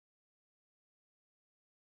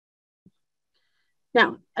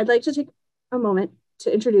Now, I'd like to take a moment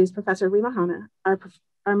to introduce Professor Rema Hanna,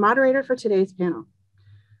 our moderator for today's panel.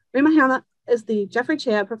 Rema Hanna is the Jeffrey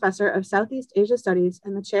Chia Professor of Southeast Asia Studies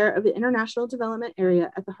and the Chair of the International Development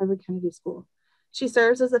Area at the Harvard Kennedy School. She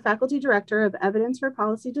serves as the Faculty Director of Evidence for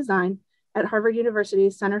Policy Design at Harvard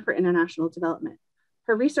University's Center for International Development.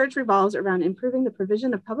 Her research revolves around improving the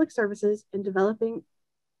provision of public services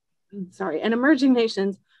in emerging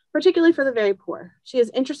nations, particularly for the very poor. She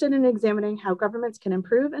is interested in examining how governments can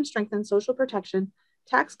improve and strengthen social protection,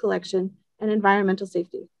 tax collection, and environmental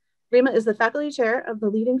safety. Rema is the faculty chair of the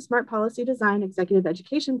leading Smart Policy Design Executive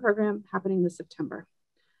Education Program happening this September.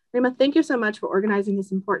 Rema, thank you so much for organizing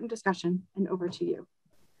this important discussion, and over to you.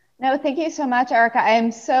 No, thank you so much, Erica. I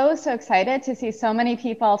am so excited to see so many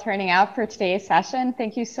people turning out for today's session.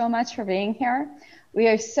 Thank you so much for being here. We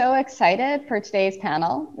are so excited for today's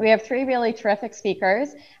panel. We have three really terrific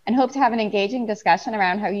speakers and hope to have an engaging discussion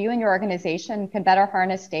around how you and your organization can better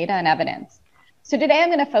harness data and evidence. So today I'm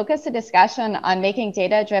going to focus the discussion on making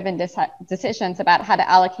data-driven decisions about how to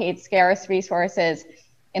allocate scarce resources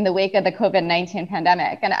in the wake of the COVID-19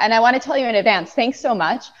 pandemic. And I want to tell you in advance, thanks so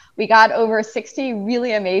much. We got over 60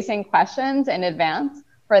 really amazing questions in advance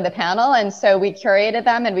for the panel. And so we curated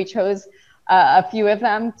them and we chose a few of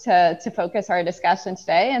them to focus our discussion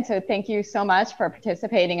today. And so thank you so much for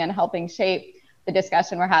participating and helping shape the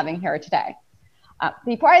discussion we're having here today.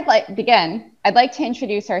 Before begin, I'd like to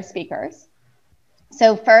introduce our speakers.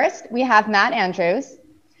 So first, we have Matt Andrews.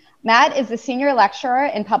 Matt is the senior lecturer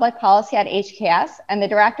in public policy at HKS and the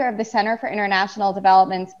director of the Center for International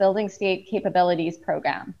Development's Building State Capabilities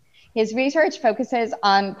program. His research focuses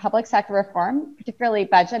on public sector reform, particularly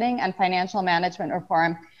budgeting and financial management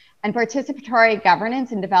reform, and participatory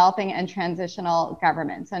governance in developing and transitional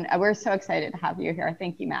governments. And we're so excited to have you here.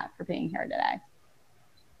 Thank you, Matt, for being here today.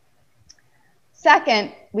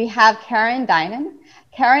 Second, we have Karen Dynan.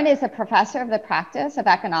 Karen is a professor of the practice of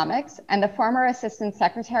economics and the former assistant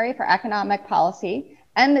secretary for economic policy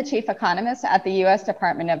and the chief economist at the US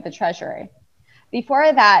Department of the Treasury.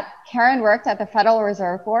 Before that, Karen worked at the Federal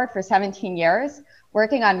Reserve Board for 17 years,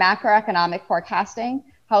 working on macroeconomic forecasting,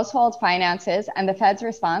 household finances, and the Fed's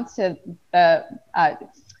response to the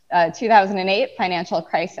 2008 financial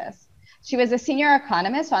crisis. She was a senior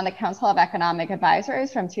economist on the Council of Economic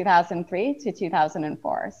Advisors from 2003 to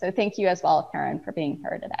 2004. So thank you as well, Karen, for being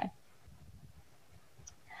here today.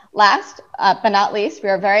 Last but not least, we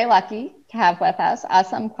are very lucky to have with us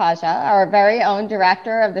Asim Khwaja, our very own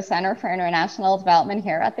director of the Center for International Development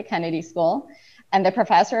here at the Kennedy School and the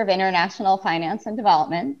professor of international finance and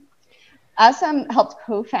development. Asim helped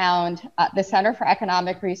co-found the Center for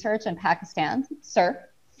Economic Research in Pakistan, CERP,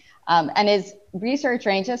 and his research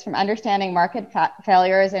ranges from understanding market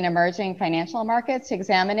failures in emerging financial markets to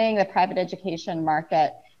examining the private education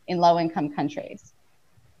market in low-income countries.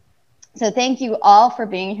 So thank you all for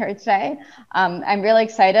being here today. I'm really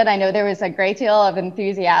excited. I know there was a great deal of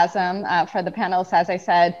enthusiasm for the panelists, as I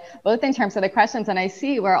said, both in terms of the questions, and I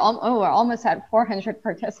see we're almost at 400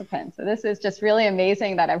 participants. So this is just really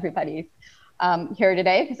amazing that everybody's here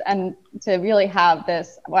today and to really have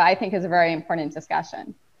this, what I think is a very important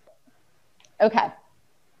discussion. Okay,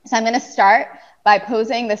 so I'm going to start by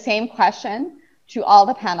posing the same question to all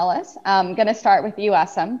the panelists. I'm going to start with you,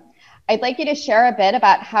 Asim. I'd like you to share a bit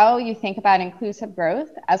about how you think about inclusive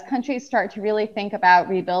growth as countries start to really think about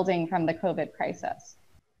rebuilding from the COVID crisis.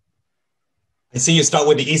 I see you start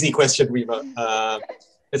with the easy question, Rema.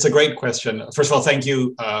 It's a great question. First of all, thank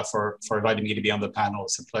you for inviting me to be on the panel.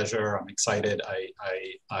 It's a pleasure. I'm excited.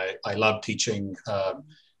 I love teaching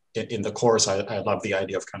in the course. I love the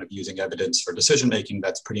idea of kind of using evidence for decision making.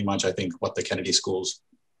 That's pretty much, I think, what the Kennedy School's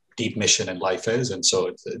deep mission in life is. And so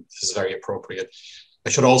this is very appropriate. I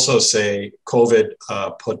should also say COVID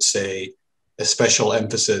puts a special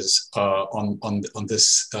emphasis on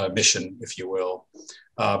this mission, if you will.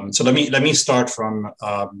 So let me start from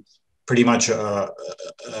pretty much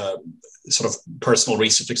sort of personal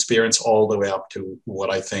research experience all the way up to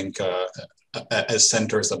what I think as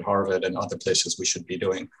centers at Harvard and other places we should be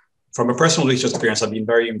doing. From a personal research experience, I've been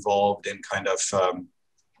very involved in kind of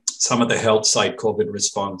some of the health side COVID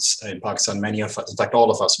response in Pakistan. Many of us, in fact,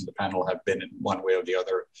 all of us on the panel have been in one way or the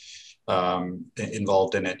other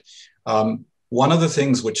involved in it. One of the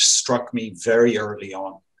things which struck me very early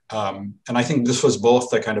on, and I think this was both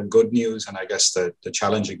the kind of good news and I guess the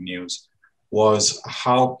challenging news, was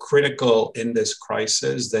how critical in this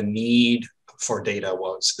crisis the need for data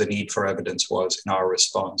was, the need for evidence was in our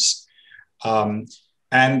response.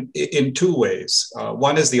 And in two ways.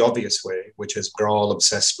 One is the obvious way, which is we're all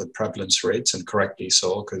obsessed with prevalence rates, and correctly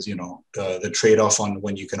so, because the trade-off on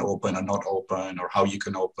when you can open or not open, or how you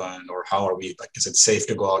can open, or how are we, like, is it safe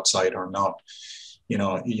to go outside or not?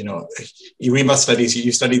 Rema studies,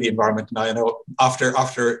 you study the environment. And I know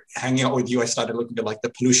after hanging out with you, I started looking at like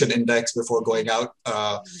the pollution index before going out.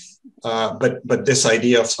 But this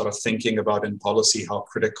idea of sort of thinking about in policy how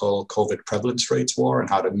critical COVID prevalence rates were and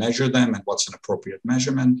how to measure them and what's an appropriate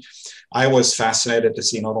measurement, I was fascinated to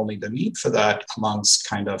see not only the need for that amongst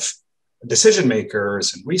kind of decision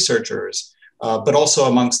makers and researchers, but also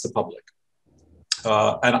amongst the public.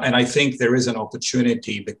 And I think there is an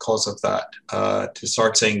opportunity because of that to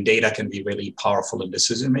start saying data can be really powerful in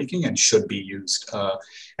decision making and should be used.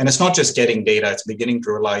 And it's not just getting data, it's beginning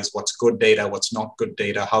to realize what's good data, what's not good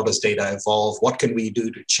data, how does data evolve, what can we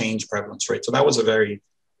do to change prevalence rates. So that was a very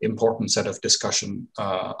important set of discussion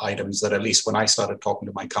items that at least when I started talking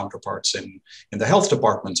to my counterparts in the health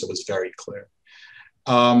departments, it was very clear.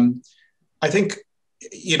 I think,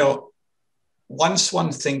 once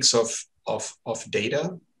one thinks of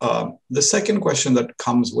data, the second question that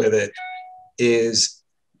comes with it is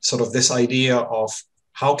sort of this idea of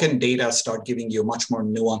how can data start giving you a much more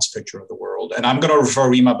nuanced picture of the world. And I'm going to refer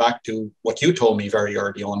Rema back to what you told me very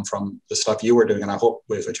early on from the stuff you were doing, and I hope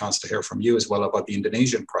we have a chance to hear from you as well about the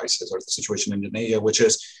Indonesian crisis or the situation in Indonesia, which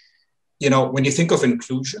is, when you think of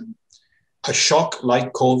inclusion, a shock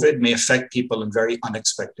like COVID may affect people in very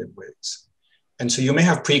unexpected ways. And so you may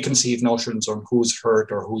have preconceived notions on who's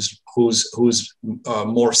hurt or who's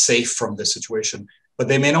more safe from this situation, but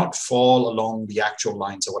they may not fall along the actual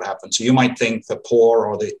lines of what happened. So you might think the poor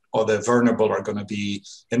or the vulnerable are going to be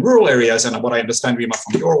in rural areas. And what I understand, Rema,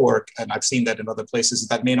 from your work, and I've seen that in other places,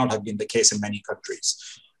 that may not have been the case in many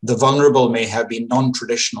countries. The vulnerable may have been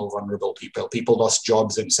non-traditional vulnerable people. People lost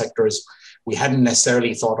jobs in sectors we hadn't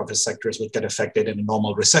necessarily thought of as sectors would get affected in a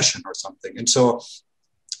normal recession or something. And so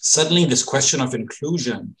suddenly this question of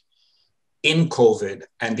inclusion in COVID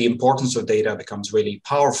and the importance of data becomes really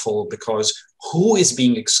powerful, because who is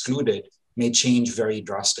being excluded may change very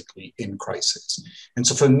drastically in crisis. And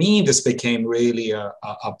so for me, this became really a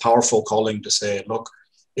powerful calling to say, look,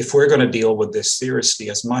 if we're going to deal with this seriously,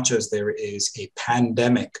 as much as there is a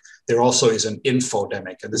pandemic, there also is an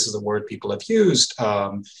infodemic. And this is a word people have used.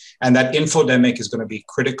 And that infodemic is going to be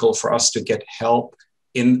critical for us to get help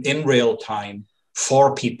in real time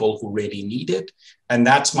for people who really need it. And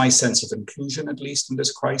that's my sense of inclusion, at least in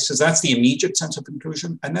this crisis. That's the immediate sense of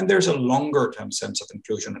inclusion. And then there's a longer term sense of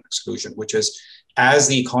inclusion and exclusion, which is as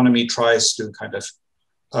the economy tries to kind of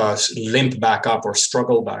limp back up or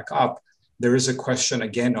struggle back up, there is a question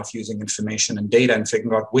again of using information and data and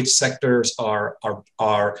figuring out which sectors are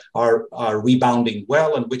rebounding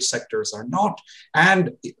well and which sectors are not.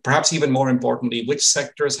 And perhaps even more importantly, which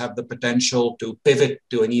sectors have the potential to pivot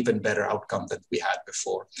to an even better outcome than we had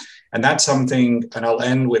before. And that's something, and I'll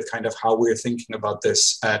end with kind of how we're thinking about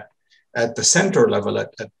this at the center level,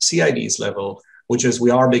 at CID's level, which is we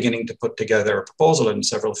are beginning to put together a proposal, and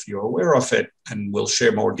several of you are aware of it, and we'll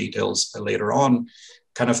share more details later on,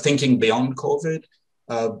 kind of thinking beyond COVID,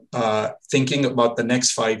 thinking about the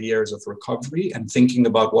next 5 years of recovery and thinking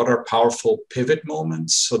about what are powerful pivot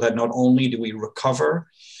moments so that not only do we recover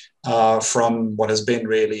from what has been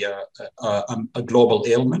really a global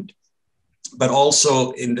ailment, but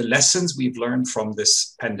also in the lessons we've learned from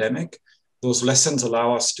this pandemic, those lessons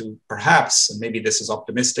allow us to perhaps, and maybe this is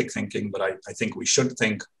optimistic thinking, but I think we should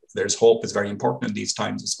think there's hope is very important in these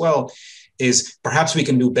times as well, is perhaps we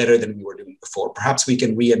can do better than we were doing before. Perhaps we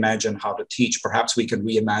can reimagine how to teach. Perhaps we can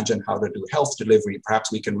reimagine how to do health delivery.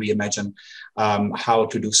 Perhaps we can reimagine how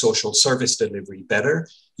to do social service delivery better,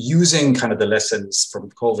 using kind of the lessons from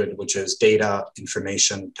COVID, which is data,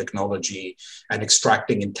 information, technology, and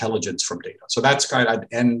extracting intelligence from data. So that's kind of, I'd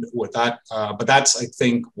end with that. But that's, I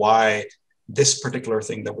think, why this particular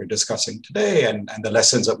thing that we're discussing today and the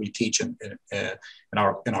lessons that we teach in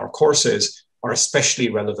our courses are especially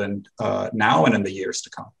relevant now and in the years to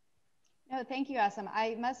come. No, thank you, Asim.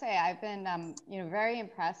 I must say I've been very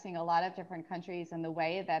impressed seeing a lot of different countries and the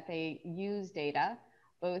way that they use data,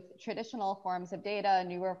 both traditional forms of data,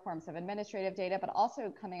 newer forms of administrative data, but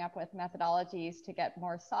also coming up with methodologies to get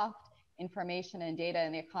more soft information and data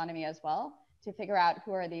in the economy as well, to figure out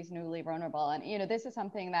who are these newly vulnerable. And this is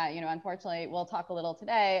something that unfortunately we'll talk a little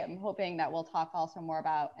today. I'm hoping that we'll talk also more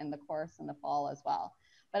about in the course in the fall as well.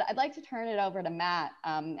 But I'd like to turn it over to Matt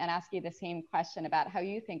and ask you the same question about how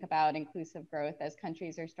you think about inclusive growth as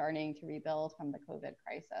countries are starting to rebuild from the COVID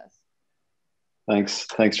crisis.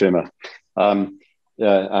 Thanks, Rema.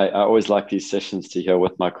 I always like these sessions to hear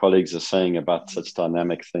what my colleagues are saying about such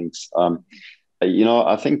dynamic things.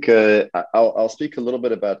 I think I'll speak a little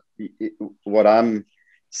bit about what I'm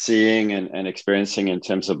seeing and experiencing in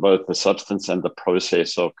terms of both the substance and the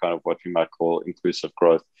process of kind of what we might call inclusive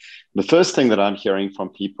growth. The first thing that I'm hearing from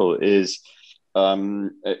people is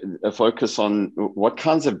a focus on what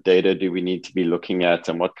kinds of data do we need to be looking at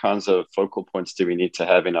and what kinds of focal points do we need to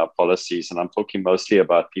have in our policies. And I'm talking mostly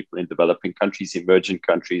about people in developing countries, emerging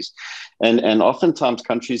countries, and oftentimes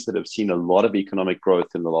countries that have seen a lot of economic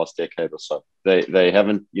growth in the last decade or so. They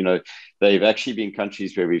haven't, they've actually been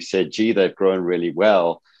countries where we've said, gee, they've grown really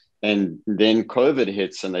well. And then COVID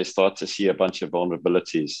hits and they start to see a bunch of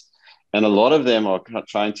vulnerabilities. And a lot of them are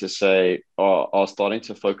trying to say, are starting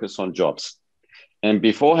to focus on jobs. And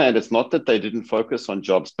beforehand, it's not that they didn't focus on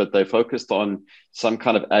jobs, but they focused on some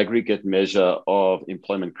kind of aggregate measure of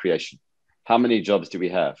employment creation. How many jobs do we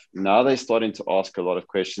have? Now they're starting to ask a lot of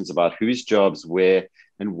questions about whose jobs, where,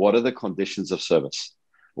 and what are the conditions of service?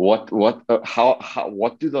 What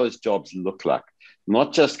do those jobs look like?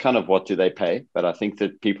 Not just kind of what do they pay, but I think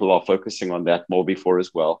that people are focusing on that more before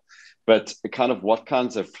as well. But kind of what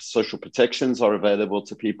kinds of social protections are available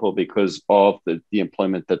to people because of the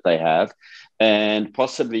employment that they have, and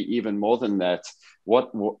possibly even more than that,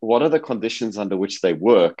 what are the conditions under which they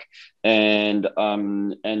work, and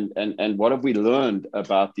what have we learned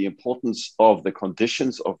about the importance of the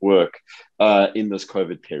conditions of work in this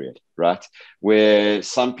COVID period, right? Where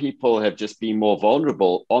some people have just been more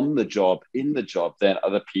vulnerable on the job, in the job than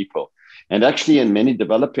other people. And actually, in many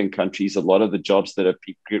developing countries, a lot of the jobs that have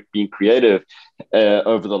been created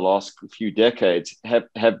over the last few decades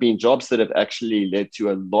have been jobs that have actually led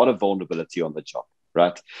to a lot of vulnerability on the job,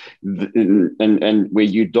 right? And where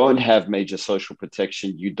you don't have major social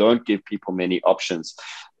protection, you don't give people many options.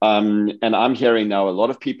 And I'm hearing now a lot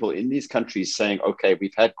of people in these countries saying, okay,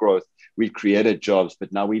 we've had growth, we've created jobs,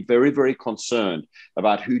 but now we're very, very concerned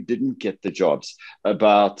about who didn't get the jobs,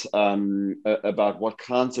 about what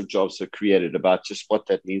kinds of jobs are created, about just what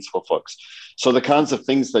that means for folks. So the kinds of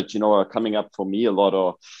things that, are coming up for me a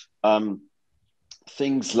lot are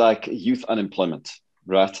things like youth unemployment,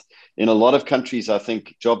 right? In a lot of countries, I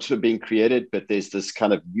think jobs were being created, but there's this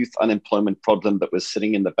kind of youth unemployment problem that was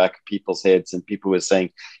sitting in the back of people's heads, and people were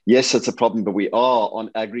saying, yes, it's a problem, but we are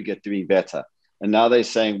on aggregate doing better. And now they're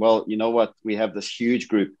saying, well, you know what? We have this huge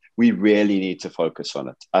group. We really need to focus on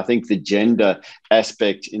it. I think the gender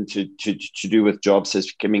aspect to do with jobs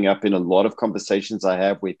is coming up in a lot of conversations I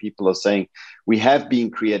have where people are saying, we have been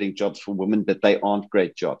creating jobs for women, but they aren't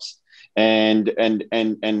great jobs. And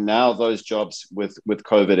now those jobs with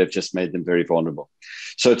COVID have just made them very vulnerable.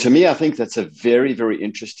 So to me, I think that's a very, very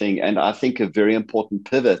interesting and I think a very important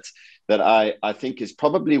pivot that I think is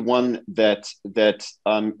probably one that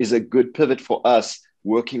is a good pivot for us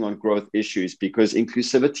working on growth issues, because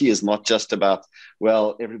inclusivity is not just about,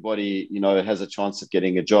 well, everybody, has a chance of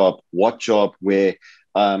getting a job, what job, where,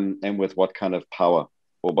 and with what kind of power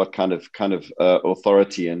or what kind of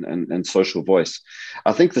authority and social voice.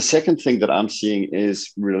 I think the second thing that I'm seeing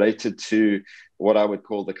is related to what I would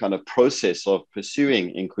call the kind of process of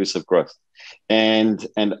pursuing inclusive growth. And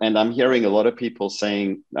I'm hearing a lot of people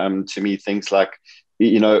saying to me things like,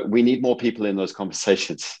 we need more people in those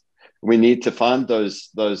conversations. We need to find those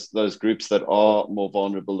groups that are more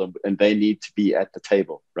vulnerable and they need to be at the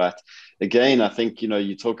table, right? Again, I think,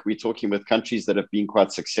 we're talking with countries that have been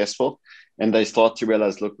quite successful and they start to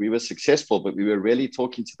realize, look, we were successful, but we were really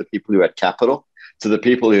talking to the people who had capital, to the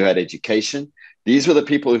people who had education. These were the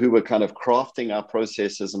people who were kind of crafting our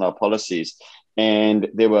processes and our policies. And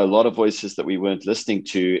there were a lot of voices that we weren't listening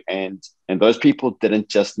to. And those people didn't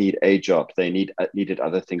just need a job. They needed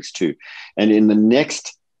other things too. And in the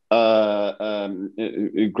next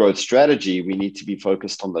growth strategy, we need to be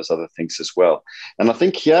focused on those other things as well. And I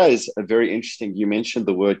think here is a very interesting, you mentioned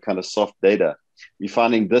the word kind of soft data. We're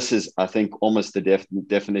finding this is, I think, almost the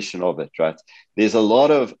definition of it, right? There's a lot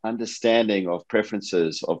of understanding of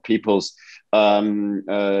preferences of people's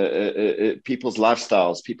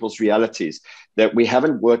lifestyles, people's realities, that we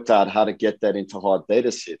haven't worked out how to get that into hard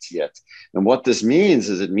data sets yet. And what this means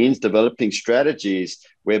is it means developing strategies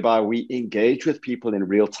whereby we engage with people in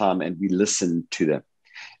real time and we listen to them.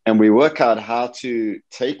 And we work out how to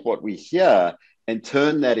take what we hear and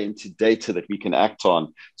turn that into data that we can act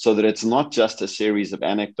on, so that it's not just a series of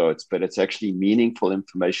anecdotes, but it's actually meaningful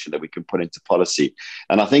information that we can put into policy.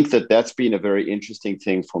 And I think that that's been a very interesting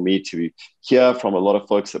thing for me to hear from a lot of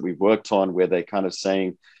folks that we've worked on, where they're kind of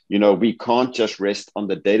saying, we can't just rest on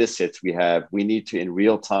the data sets we have. We need to, in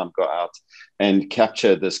real time, go out and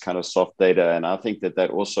capture this kind of soft data. And I think that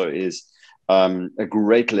also is a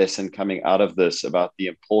great lesson coming out of this about the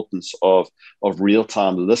importance of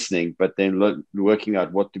real-time listening, but then working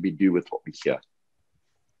out what do we do with what we hear.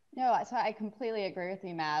 No, so I completely agree with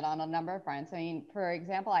you, Matt, on a number of fronts. I mean, for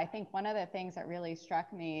example, I think one of the things that really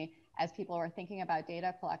struck me as people were thinking about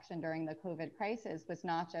data collection during the COVID crisis was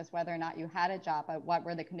not just whether or not you had a job, but what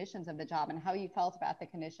were the conditions of the job and how you felt about the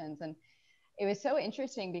conditions. And it was so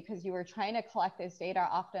interesting because you were trying to collect this data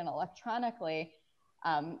often electronically.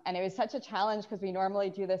 And it was such a challenge because we normally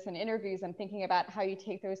do this in interviews and thinking about how you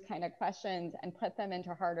take those kind of questions and put them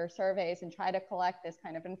into harder surveys and try to collect this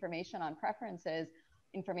kind of information on preferences,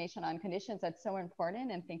 information on conditions that's so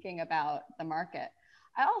important in thinking about the market.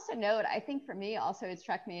 I also note, I think for me also, it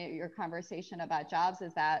struck me your conversation about jobs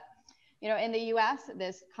is that, you know, in the US,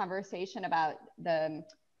 this conversation about the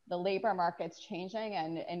labor markets changing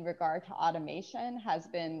and in regard to automation has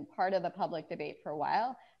been part of the public debate for a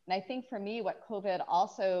while. And I think for me, what COVID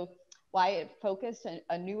also, why it focused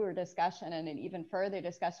a newer discussion and an even further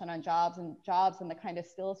discussion on jobs and the kind of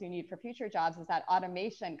skills you need for future jobs is that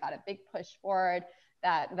automation got a big push forward,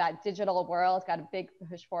 that digital world got a big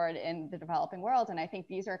push forward in the developing world. And I think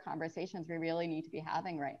these are conversations we really need to be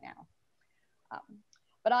having right now.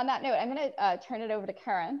 But on that note, I'm going to turn it over to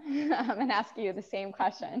Karen and ask you the same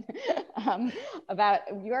question about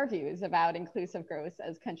your views about inclusive growth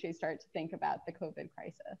as countries start to think about the COVID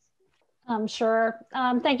crisis. Sure.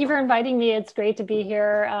 Thank you for inviting me. It's great to be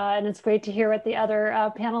here. And it's great to hear what the other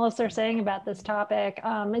panelists are saying about this topic.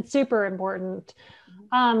 It's super important.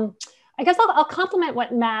 I guess I'll compliment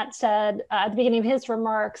what Matt said at the beginning of his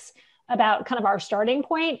remarks about kind of our starting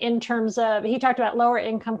point in terms of, he talked about lower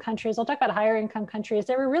income countries. I'll talk about higher income countries.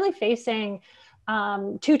 They were really facing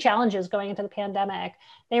two challenges going into the pandemic.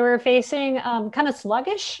 They were facing kind of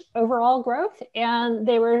sluggish overall growth, and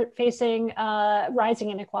they were facing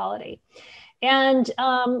rising inequality. And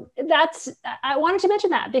I wanted to mention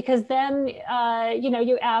that because then,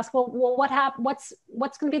 you ask, well, what happened?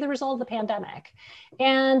 What's going to be the result of the pandemic?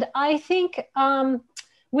 And I think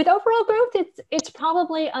with overall growth, it's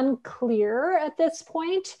probably unclear at this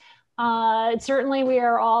point. Certainly, we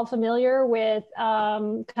are all familiar with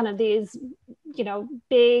kind of these,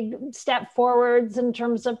 big step forwards in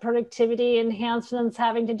terms of productivity enhancements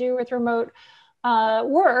having to do with remote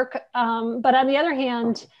work. But on the other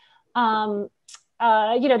hand, there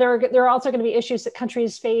are also going to be issues that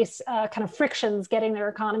countries face, kind of frictions getting their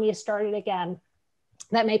economies started again,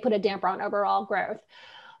 that may put a damper on overall growth.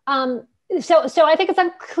 So I think it's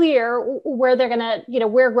unclear where they're going to,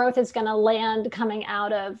 where growth is going to land coming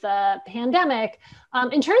out of the pandemic.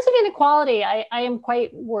 In terms of inequality, I am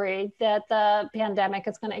quite worried that the pandemic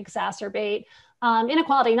is going to exacerbate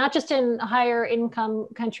inequality, not just in higher income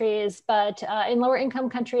countries, but in lower income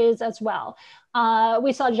countries as well.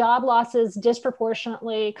 We saw job losses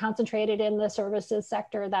disproportionately concentrated in the services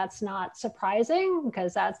sector. That's not surprising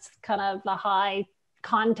because that's kind of the high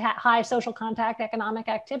social contact economic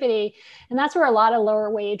activity. And that's where a lot of lower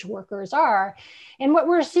wage workers are. And what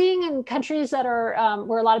we're seeing in countries that are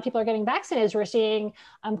where a lot of people are getting vaccinated is we're seeing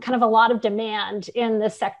kind of a lot of demand in the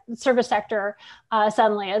service sector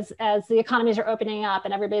suddenly as the economies are opening up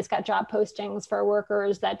and everybody's got job postings for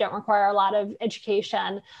workers that don't require a lot of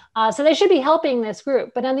education. So they should be helping this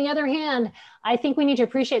group. But on the other hand, I think we need to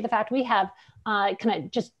appreciate the fact we have kind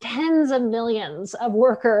of just tens of millions of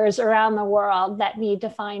workers around the world that need to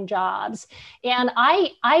find jobs. And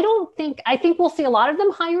I think we'll see a lot of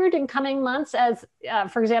them hired in coming months as,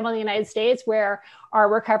 for example, in the United States, where our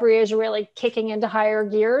recovery is really kicking into higher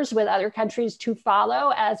gears with other countries to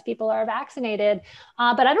follow as people are vaccinated.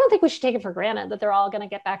 But I don't think we should take it for granted that they're all going to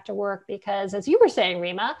get back to work because, as you were saying,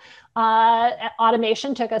 Rema,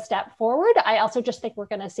 automation took a step forward. I also just think we're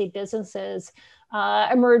going to see businesses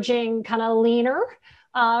emerging kind of leaner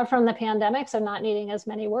from the pandemic, so not needing as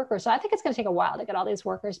many workers. So I think it's going to take a while to get all these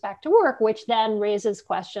workers back to work, which then raises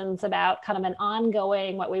questions about kind of an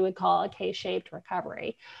ongoing, what we would call a K-shaped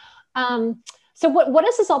recovery. So what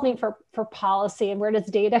does this all mean for policy, and where does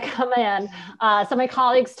data come in? So my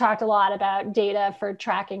colleagues talked a lot about data for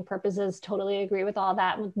tracking purposes, totally agree with all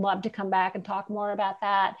that, and would love to come back and talk more about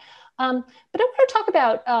that. But I want to talk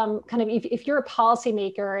about kind of if you're a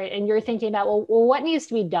policymaker and you're thinking about, well, what needs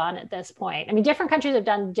to be done at this point? I mean, different countries have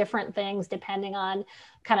done different things depending on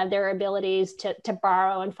kind of their abilities to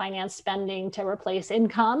borrow and finance spending to replace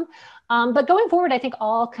income. But going forward, I think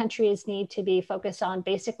all countries need to be focused on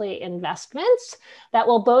basically investments that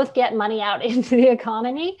will both get money out into the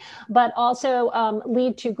economy, but also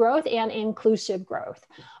lead to growth and inclusive growth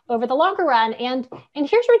over the longer run. And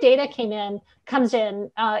here's where data comes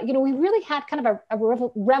in. We really had kind of a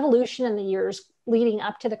revolution in the years leading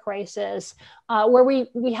up to the crisis, where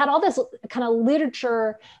we had all this kind of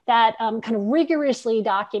literature that kind of rigorously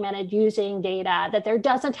documented using data that there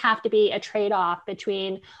doesn't have to be a trade-off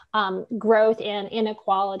between growth and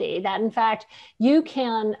inequality, that in fact you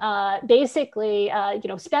can basically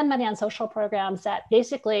spend money on social programs that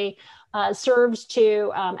basically serves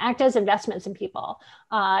to act as investments in people.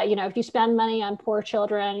 If you spend money on poor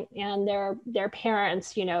children and their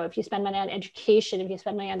parents, if you spend money on education, if you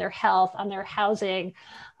spend money on their health, on their housing,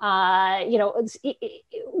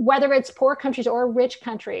 whether it's poor countries or rich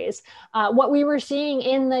countries, what we were seeing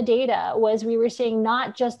in the data was we were seeing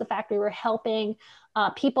not just the fact we were helping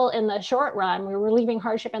people in the short run, we were relieving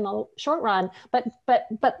hardship in the short run, but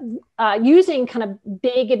using kind of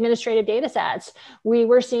big administrative data sets, we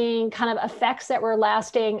were seeing kind of effects that were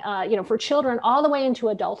lasting, for children all the way into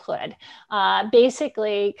adulthood,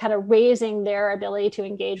 basically kind of raising their ability to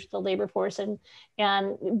engage with the labor force and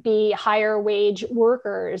be higher wage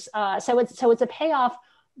workers. So it's a payoff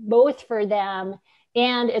both for them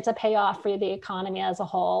and it's a payoff for the economy as a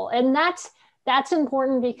whole. And that's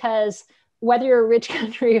important because whether you're a rich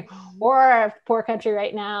country or a poor country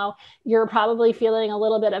right now, you're probably feeling a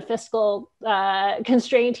little bit of fiscal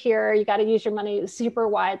constraint here. You got to use your money super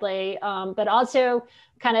widely, but also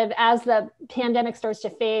kind of as the pandemic starts to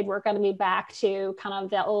fade, we're going to be back to kind of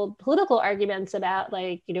the old political arguments about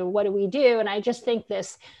what do we do? And I just think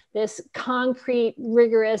this concrete,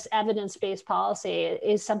 rigorous, evidence-based policy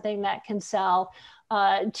is something that can sell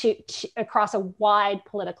to across a wide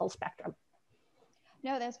political spectrum.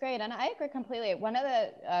 No, that's great. And I agree completely. One of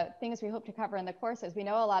the things we hope to cover in the course is we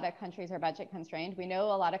know a lot of countries are budget constrained. We know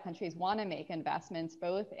a lot of countries want to make investments,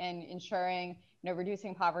 both in ensuring,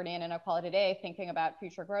 reducing poverty and inequality today, thinking about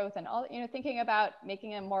future growth, and all, thinking about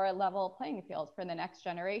making a more level playing field for the next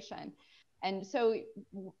generation. And so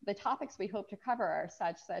the topics we hope to cover are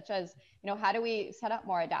such as, how do we set up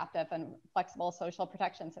more adaptive and flexible social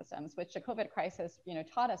protection systems, which the COVID crisis,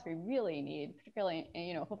 taught us we really need, particularly,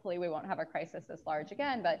 hopefully we won't have a crisis this large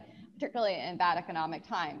again, but particularly in bad economic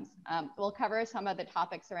times. We'll cover some of the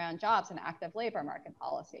topics around jobs and active labor market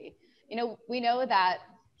policy. We know that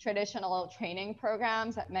traditional training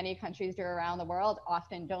programs that many countries do around the world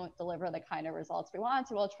often don't deliver the kind of results we want.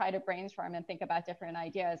 So we'll try to brainstorm and think about different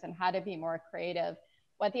ideas and how to be more creative.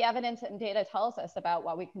 What the evidence and data tells us about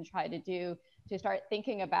what we can try to do to start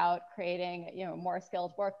thinking about creating, more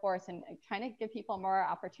skilled workforce and trying to give people more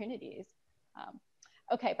opportunities.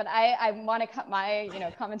 Okay, but I want to cut my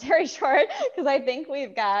commentary short because I think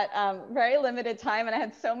we've got very limited time, and I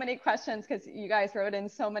had so many questions because you guys wrote in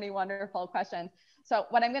so many wonderful questions. So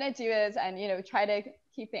what I'm going to do is, try to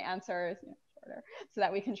keep the answers shorter so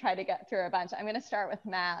that we can try to get through a bunch. I'm going to start with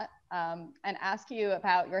Matt and ask you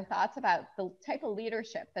about your thoughts about the type of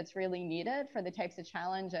leadership that's really needed for the types of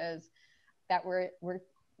challenges that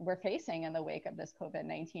we're facing in the wake of this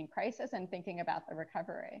COVID-19 crisis and thinking about the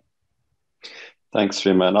recovery. Thanks,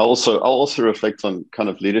 Rema. And I'll also reflect on kind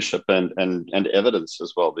of leadership and evidence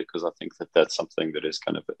as well, because I think that's something that is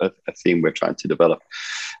kind of a theme we're trying to develop.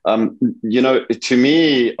 To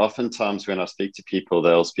me, oftentimes when I speak to people,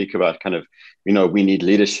 they'll speak about kind of, we need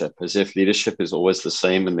leadership, as if leadership is always the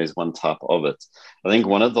same and there's one type of it. I think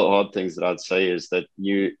one of the hard things that I'd say is that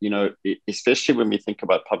especially when we think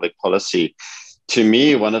about public policy, to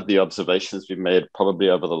me, one of the observations we've made probably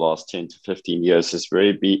over the last 10 to 15 years has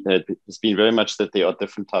been very much that there are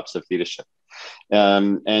different types of leadership.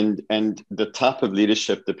 And the type of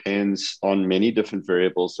leadership depends on many different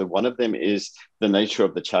variables. So one of them is the nature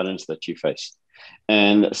of the challenge that you face.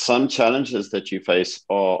 And some challenges that you face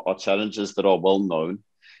are challenges that are well known,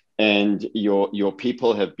 and your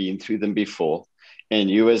people have been through them before.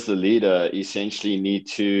 And you as the leader essentially need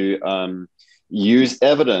to use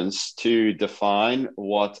evidence to define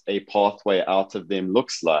what a pathway out of them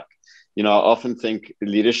looks like. I often think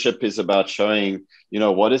leadership is about showing,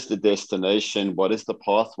 what is the destination, what is the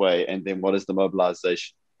pathway, and then what is the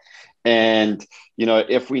mobilization. And,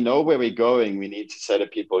 if we know where we're going, we need to say to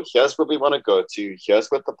people, here's where we want to go to, here's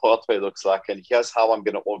what the pathway looks like, and here's how I'm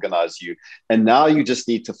going to organize you. And now you just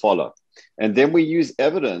need to follow. And then we use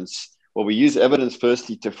evidence. Well, we use evidence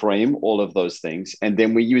firstly to frame all of those things, and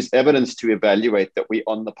then we use evidence to evaluate that we're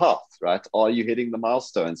on the path, right? Are you hitting the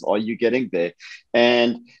milestones? Are you getting there?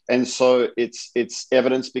 And so it's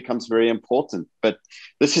evidence becomes very important. But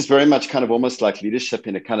this is very much kind of almost like leadership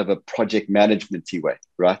in a kind of a project management-y way,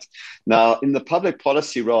 right? Now, in the public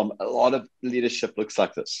policy realm, a lot of leadership looks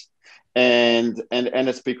like this. And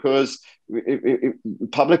it's because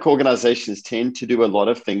public organizations tend to do a lot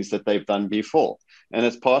of things that they've done before. And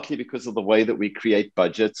it's partly because of the way that we create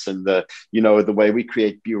budgets and the way we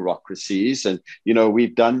create bureaucracies. And,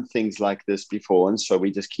 we've done things like this before. And so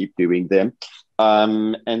we just keep doing them.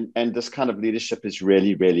 And this kind of leadership is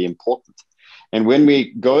really, really important. And when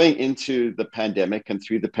we're going into the pandemic and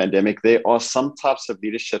through the pandemic, there are some types of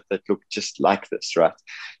leadership that look just like this, right?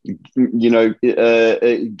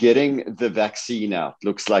 Getting the vaccine out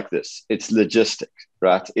looks like this. It's logistic,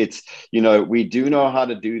 right? It's, we do know how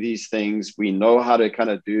to do these things. We know how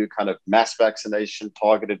to do mass vaccination,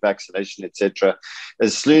 targeted vaccination, etc.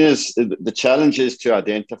 As soon as the challenge is to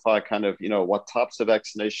identify what types of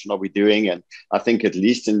vaccination are we doing. And I think at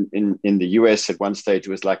least in the US at one stage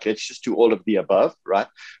it was like, let's just do all of the above, right?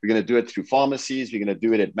 We're going to do it through pharmacies. We're going to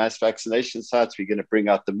do it at mass vaccination sites. We're going to bring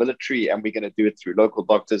out the military, and we're going to do it through local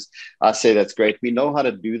doctors. I say that's great. We know how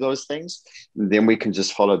to do those things, and then we can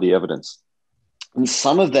just follow the evidence. And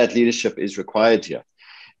some of that leadership is required here.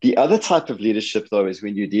 The other type of leadership, though, is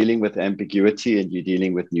when you're dealing with ambiguity and you're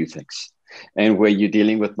dealing with new things, and where you're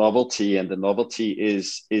dealing with novelty, and the novelty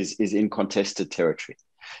is in contested territory.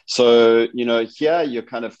 So, here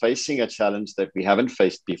you're facing a challenge that we haven't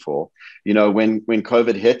faced before. When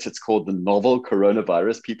COVID hit, it's called the novel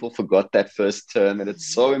coronavirus. People forgot that first term, and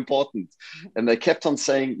it's so important. And they kept on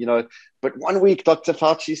saying, but 1 week, Dr.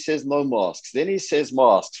 Fauci says no masks. Then he says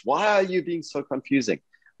masks. Why are you being so confusing?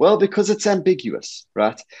 Well, because it's ambiguous,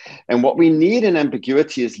 right? And what we need in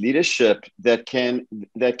ambiguity is leadership that can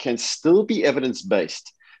still be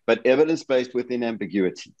evidence-based, but evidence-based within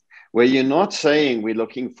ambiguity, where you're not saying we're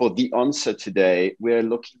looking for the answer today, we're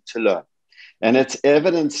looking to learn. And it's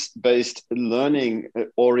evidence-based,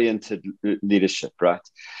 learning-oriented leadership, right?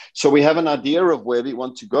 So we have an idea of where we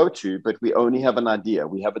want to go to, but we only have an idea.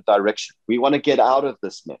 We have a direction. We want to get out of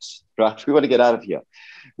this mess, right? We want to get out of here.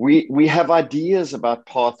 We have ideas about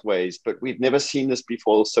pathways, but we've never seen this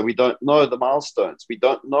before, so we don't know the milestones. We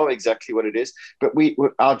don't know exactly what it is, but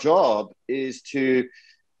our job is to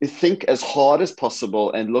think as hard as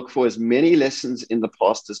possible and look for as many lessons in the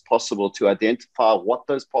past as possible to identify what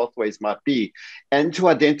those pathways might be, and to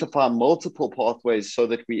identify multiple pathways so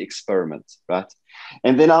that we experiment, right?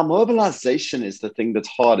 And then our mobilization is the thing that's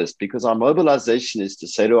hardest, because our mobilization is to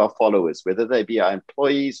say to our followers, whether they be our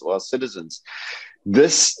employees or our citizens,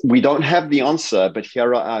 we don't have the answer, but here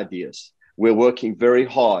are our ideas. We're working very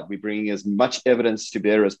hard. We're bringing as much evidence to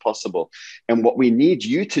bear as possible. And what we need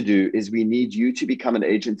you to do is we need you to become an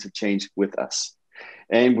agent of change with us.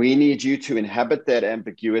 And we need you to inhabit that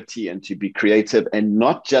ambiguity and to be creative, and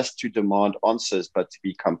not just to demand answers, but to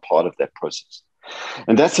become part of that process.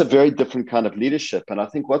 And that's a very different kind of leadership. And I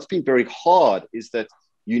think what's been very hard is that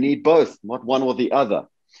you need both, not one or the other.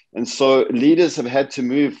 And so leaders have had to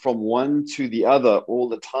move from one to the other all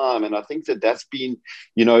the time. And I think that's been,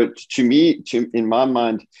 in my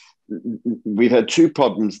mind, we've had two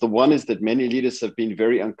problems. The one is that many leaders have been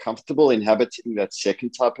very uncomfortable inhabiting that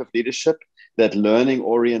second type of leadership, that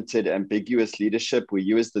learning-oriented, ambiguous leadership, where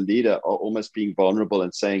you as the leader are almost being vulnerable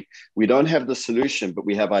and saying, we don't have the solution, but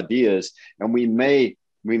we have ideas, and we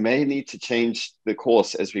may need to change the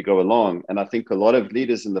course as we go along. And I think a lot of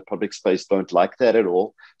leaders in the public space don't like that at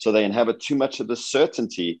all. So they inhabit too much of the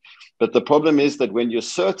certainty. But the problem is that when you're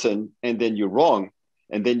certain and then you're wrong,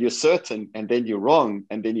 and then you're certain and then you're wrong,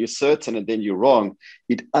 and then you're certain and then you're wrong,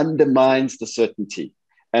 it undermines the certainty.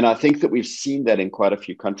 And I think that we've seen that in quite a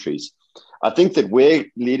few countries. I think that where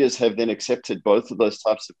leaders have then accepted both of those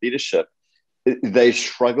types of leadership, they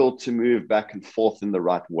struggle to move back and forth in the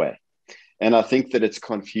right way. And I think that it's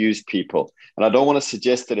confused people. And I don't want to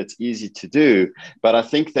suggest that it's easy to do, but I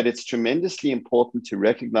think that it's tremendously important to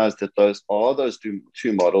recognize that those are those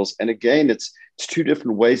two models. And again, it's two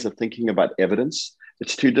different ways of thinking about evidence.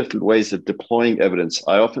 It's two different ways of deploying evidence.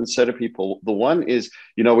 I often say to people, the one is,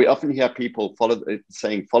 we often hear people follow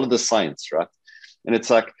the science, right? And it's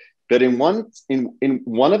like, but in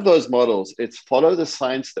one of those models, it's follow the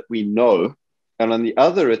science that we know. And on the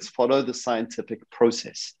other, it's follow the scientific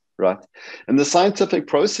process. Right. And the scientific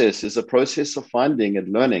process is a process of finding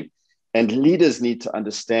and learning. And leaders need to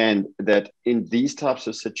understand that in these types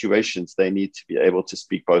of situations, they need to be able to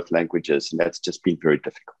speak both languages. And that's just been very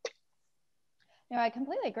difficult. I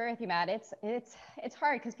completely agree with you, Matt. It's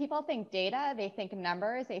hard because people think data, they think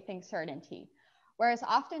numbers, they think certainty. Whereas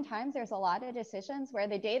oftentimes there's a lot of decisions where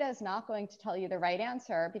the data is not going to tell you the right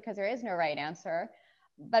answer because there is no right answer.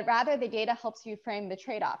 But rather the data helps you frame the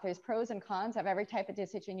trade-off. There's pros and cons of every type of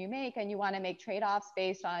decision you make, and you want to make trade-offs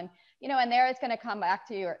based on, and there it's going to come back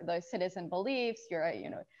to those citizen beliefs,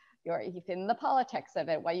 in the politics of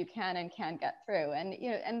it, what you can and can't get through. And,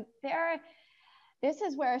 and this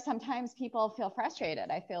is where sometimes people feel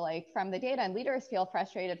frustrated. I feel like from the data, and leaders feel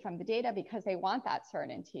frustrated from the data because they want that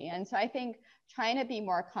certainty. And so I think trying to be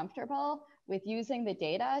more comfortable with using the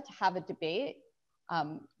data to have a debate,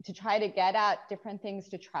 to try to get at different things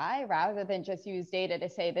to try, rather than just use data to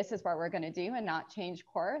say, this is what we're going to do and not change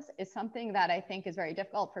course, is something that I think is very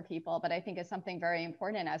difficult for people, but I think is something very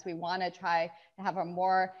important as we want to try to have a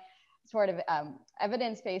more sort of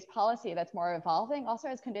evidence-based policy that's more evolving, also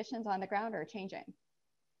as conditions on the ground are changing.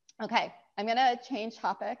 Okay, I'm gonna change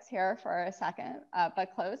topics here for a second,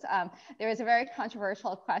 but close. There was a very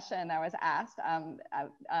controversial question that was asked,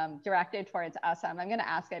 directed towards Asim. I'm gonna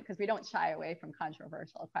ask it because we don't shy away from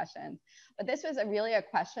controversial questions. But this was really a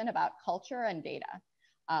question about culture and data.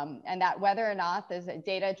 And that whether or not these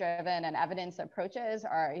data-driven and evidence approaches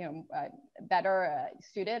are better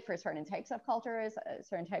suited for certain types of cultures,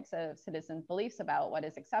 certain types of citizens' beliefs about what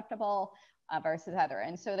is acceptable versus other.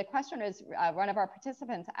 And so the question is, one of our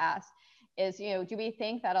participants asked, is do we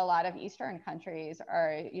think that a lot of Eastern countries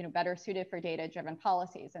are better suited for data-driven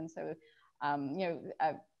policies? And so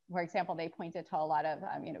for example, they pointed to a lot of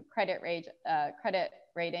credit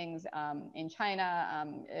ratings in China,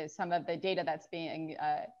 some of the data that's being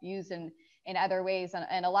used in other ways,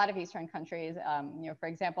 and a lot of Eastern countries, for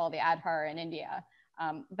example, the Aadhaar in India.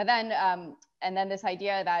 But then, and then this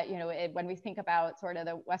idea that when we think about sort of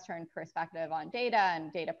the Western perspective on data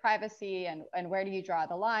and data privacy, and where do you draw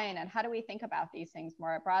the line, and how do we think about these things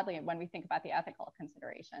more broadly when we think about the ethical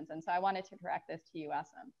considerations? And so I wanted to direct this to you,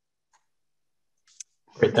 Asim.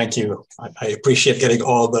 Great, thank you. I appreciate getting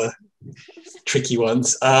all the tricky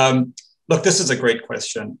ones. Look, this is a great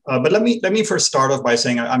question. But let me first start off by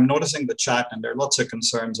saying I'm noticing the chat, and there are lots of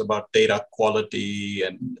concerns about data quality.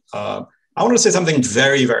 And I want to say something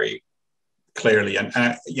very, very clearly. And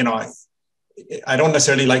I don't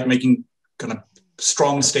necessarily like making kind of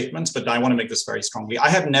strong statements, but I want to make this very strongly. I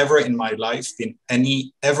have never in my life been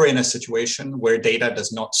ever in a situation where data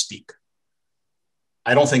does not speak.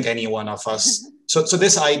 I don't think any one of us. So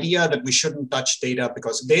this idea that we shouldn't touch data,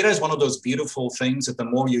 because data is one of those beautiful things that the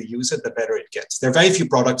more you use it, the better it gets. There are very few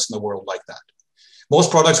products in the world like that.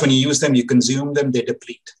 Most products, when you use them, you consume them, they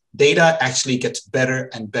deplete. Data actually gets better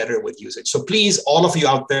and better with usage. So please, all of you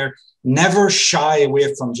out there, never shy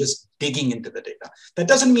away from just digging into the data. That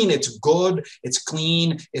doesn't mean it's good, it's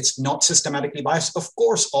clean, it's not systematically biased. Of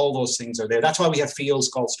course, all those things are there. That's why we have fields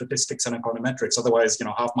called statistics and econometrics. Otherwise,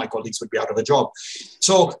 half my colleagues would be out of a job.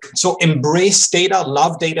 So embrace data,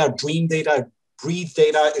 love data, dream data, breathe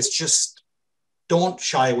data. It's just, don't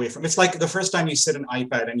shy away from it. It's like the first time you sit an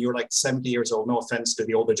iPad and you're like 70 years old, no offense to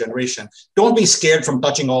the older generation. Don't be scared from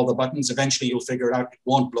touching all the buttons. Eventually you'll figure it out. It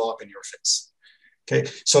won't blow up in your face. Okay,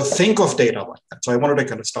 so think of data like that. So I wanted to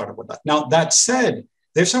kind of start with that. Now, that said,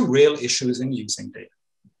 there's some real issues in using data.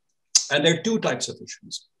 And there are two types of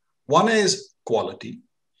issues. One is quality.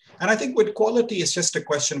 And I think with quality, it's just a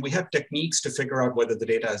question. We have techniques to figure out whether the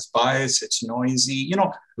data is biased, it's noisy.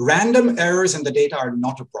 Random errors in the data are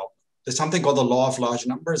not a problem. There's something called the law of large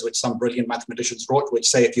numbers, which some brilliant mathematicians wrote, which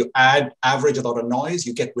say if you add average without a noise,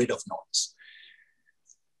 you get rid of noise.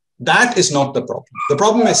 That is not the problem. The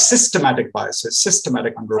problem is systematic biases,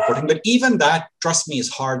 systematic underreporting. But even that, trust me, is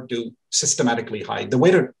hard to systematically hide. The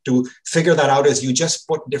way to figure that out is you just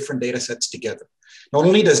put different data sets together. Not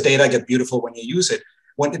only does data get beautiful when you use it,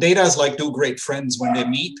 when the data is like two great friends, when they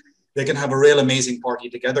meet, they can have a real amazing party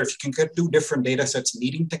together. If you can get two different data sets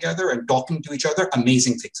meeting together and talking to each other,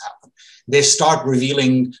 amazing things happen. They start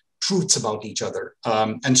revealing truths about each other.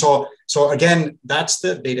 And so again, that's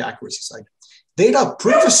the data accuracy side. Data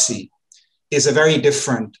privacy is a very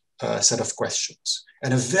different set of questions,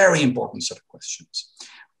 and a very important set of questions.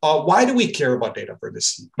 Why do we care about data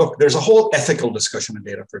privacy? Look, there's a whole ethical discussion on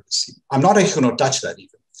data privacy. I'm not actually going to touch that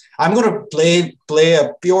even. I'm going to play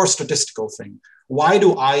a pure statistical thing. Why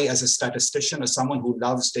do I, as a statistician, as someone who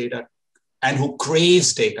loves data and who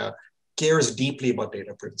craves data, cares deeply about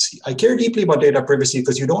data privacy? I care deeply about data privacy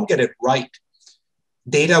because you don't get it right,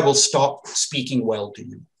 data will stop speaking well to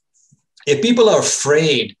you. If people are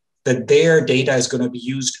afraid that their data is going to be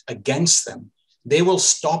used against them, they will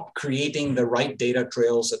stop creating the right data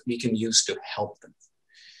trails that we can use to help them,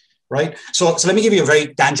 right? So let me give you a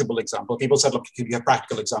very tangible example. People said, look, you have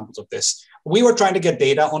practical examples of this. We were trying to get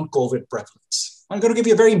data on COVID prevalence. I'm going to give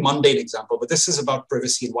you a very mundane example, but this is about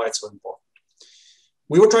privacy and why it's so important.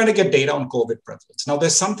 We were trying to get data on COVID prevalence. Now,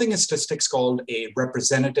 there's something in statistics called a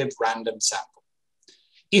representative random sample.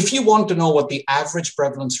 If you want to know what the average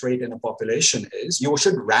prevalence rate in a population is, you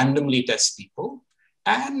should randomly test people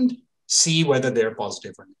and see whether they're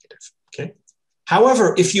positive or negative, okay?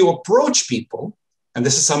 However, if you approach people, and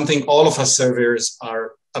this is something all of us surveyors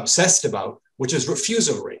are obsessed about, which is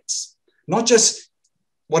refusal rates. Not just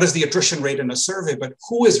what is the attrition rate in a survey, but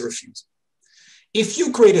who is refusing. If you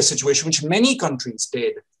create a situation, which many countries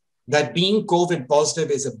did, that being COVID positive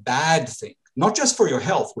is a bad thing, not just for your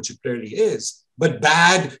health, which it clearly is, but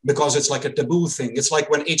bad because it's like a taboo thing. It's like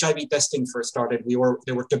when HIV testing first started,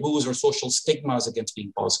 there were taboos or social stigmas against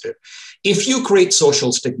being positive. If you create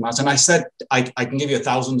social stigmas, and I said, I can give you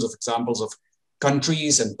thousands of examples of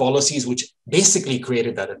countries and policies which basically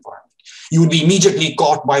created that environment. You would be immediately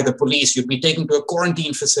caught by the police. You'd be taken to a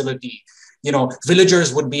quarantine facility. You know, villagers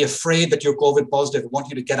would be afraid that you're COVID positive, want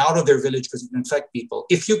you to get out of their village because you can infect people.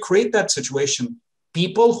 If you create that situation,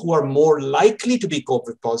 people who are more likely to be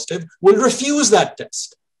COVID positive will refuse that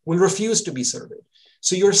test, will refuse to be surveyed.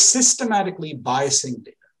 So you're systematically biasing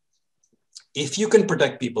data. If you can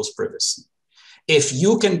protect people's privacy, if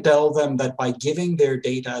you can tell them that by giving their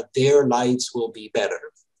data, their lives will be better,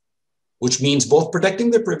 which means both protecting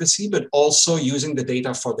their privacy, but also using the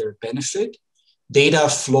data for their benefit, data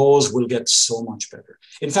flows will get so much better.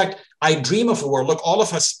 In fact, I dream of a world, look, all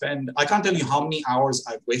of us spend, I can't tell you how many hours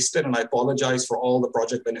I've wasted, and I apologize for all the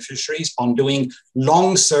project beneficiaries, on doing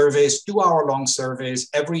long surveys, 2-hour-long surveys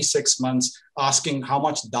every 6 months, asking how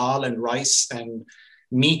much dal and rice and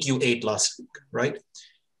meat you ate last week, right?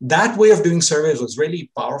 That way of doing surveys was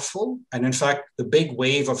really powerful. And in fact, the big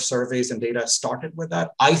wave of surveys and data started with that.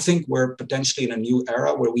 I think we're potentially in a new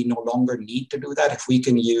era where we no longer need to do that if we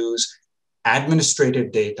can use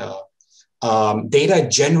administrative data, data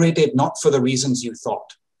generated not for the reasons you thought,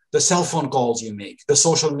 the cell phone calls you make, the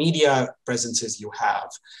social media presences you have,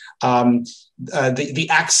 the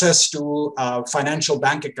access to financial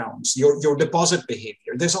bank accounts, your deposit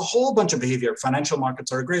behavior. There's a whole bunch of behavior. Financial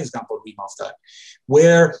markets are a great example of that,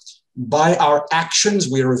 where by our actions,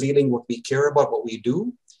 we're revealing what we care about, what we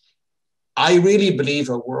do. I really believe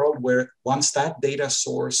a world where once that data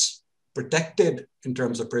source protected in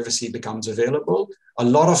terms of privacy becomes available, a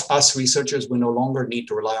lot of us researchers will no longer need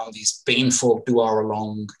to rely on these painful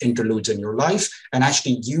 2-hour-long interludes in your life and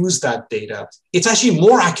actually use that data. It's actually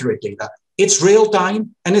more accurate data. It's real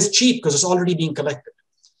time and it's cheap because it's already being collected.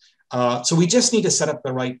 So we just need to set up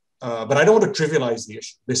the right, but I don't want to trivialize the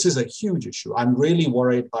issue. This is a huge issue. I'm really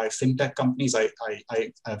worried by fintech companies. I've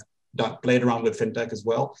played around with fintech as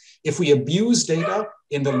well. If we abuse data,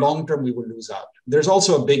 in the long term, we will lose out. There's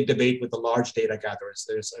also a big debate with the large data gatherers.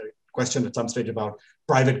 There's a question at some stage about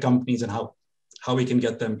private companies and how we can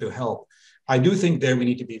get them to help. I do think there we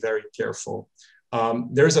need to be very careful.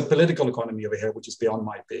 There's a political economy over here, which is beyond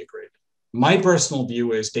my pay grade. My personal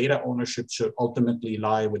view is data ownership should ultimately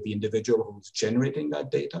lie with the individual who's generating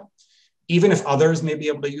that data. Even if others may be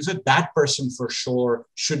able to use it, that person for sure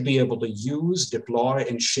should be able to use, deploy,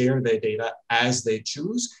 and share their data as they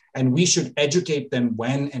choose. And we should educate them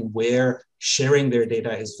when and where sharing their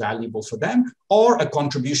data is valuable for them or a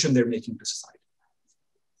contribution they're making to society.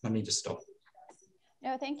 Let me just stop.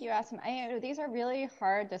 No, thank you, Asim. These are really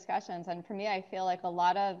hard discussions. And for me, I feel like a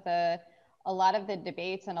lot of the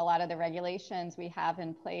debates and a lot of the regulations we have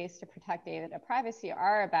in place to protect data privacy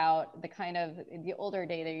are about the kind of the older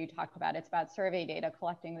data you talked about. It's about survey data,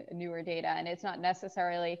 collecting newer data, and it's not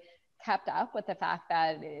necessarily kept up with the fact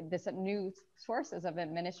that this new sources of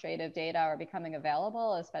administrative data are becoming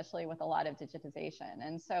available, especially with a lot of digitization.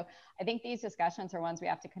 And so I think these discussions are ones we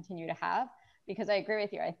have to continue to have, because I agree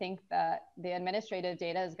with you. I think that the administrative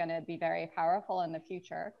data is going to be very powerful in the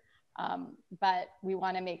future. But we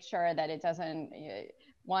want to make sure that it doesn't,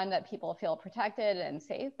 one, that people feel protected and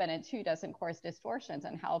safe, but and two, doesn't cause distortions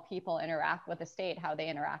in how people interact with the state, how they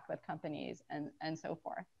interact with companies, and so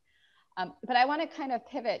forth. But I want to kind of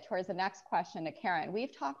pivot towards the next question to Karen.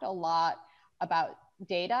 We've talked a lot about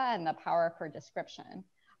data and the power for description.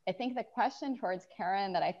 I think the question towards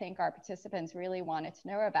Karen that I think our participants really wanted to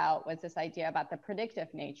know about was this idea about the predictive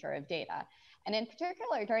nature of data. And in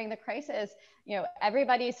particular, during the crisis,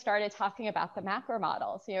 everybody started talking about the macro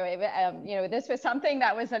models. This was something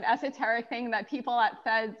that was an esoteric thing that people at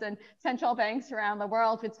Feds and central banks around the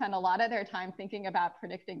world would spend a lot of their time thinking about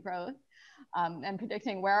predicting growth and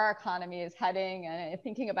predicting where our economy is heading and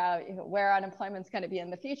thinking about where unemployment is going to be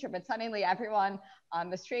in the future. But suddenly everyone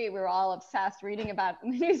on the street, we were all obsessed reading about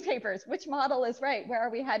in the newspapers, which model is right? Where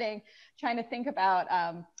are we heading? Trying to think about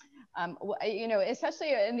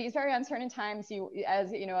especially in these very uncertain times,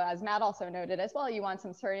 as Matt also noted as well, you want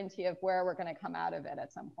some certainty of where we're going to come out of it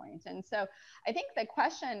at some point. And so I think the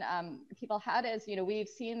question people had is, we've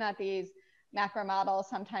seen that these macro models,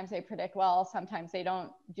 sometimes they predict well, sometimes they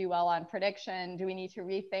don't do well on prediction. Do we need to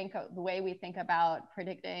rethink the way we think about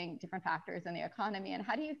predicting different factors in the economy? And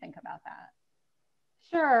how do you think about that?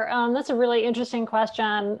 Sure. That's a really interesting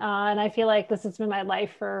question. And I feel like this has been my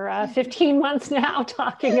life for 15 months now,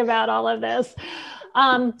 talking about all of this.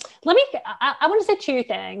 I want to say two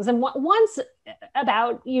things. And one's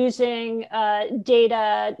about using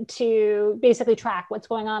data to basically track what's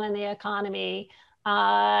going on in the economy.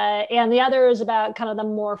 And the other is about kind of the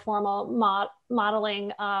more formal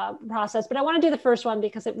modeling process. But I want to do the first one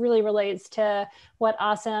because it really relates to what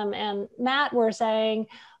Asim and Matt were saying.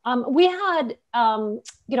 We had,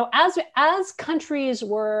 as countries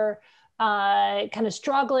were kind of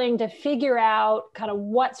struggling to figure out kind of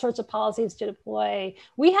what sorts of policies to deploy,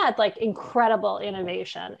 we had like incredible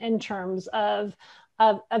innovation in terms of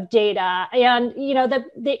data. And,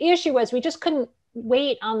 the issue was we just couldn't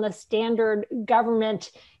wait on the standard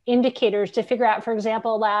government indicators to figure out, for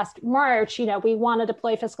example, last March, we want to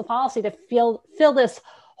deploy fiscal policy to fill this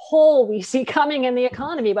hole we see coming in the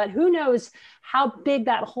economy, but who knows how big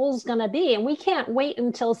that hole is going to be. And we can't wait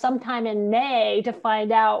until sometime in May to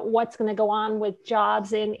find out what's going to go on with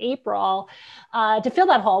jobs in April to fill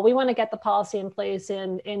that hole. We want to get the policy in place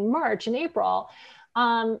in March and April.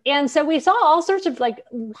 And so we saw all sorts of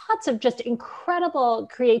lots of just incredible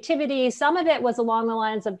creativity. Some of it was along the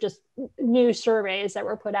lines of just new surveys that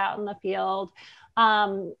were put out in the field.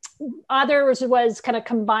 Others was kind of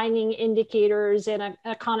combining indicators in an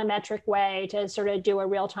econometric way to sort of do a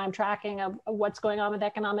real-time tracking of what's going on with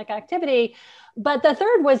economic activity. But the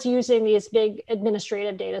third was using these big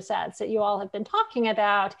administrative data sets that you all have been talking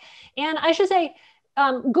about. And I should say,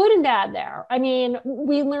 good and bad there. I mean,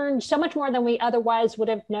 we learned so much more than we otherwise would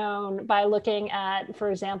have known by looking at,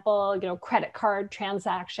 for example, credit card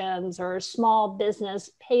transactions or small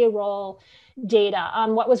business payroll data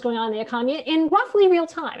on what was going on in the economy in roughly real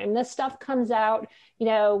time. And this stuff comes out,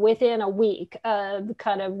 within a week of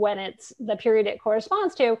kind of when it's the period it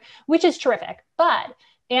corresponds to, which is terrific.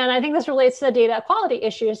 And I think this relates to the data quality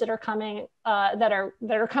issues that are coming that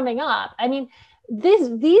are coming up. I mean,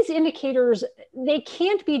 these indicators, they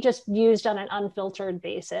can't be just used on an unfiltered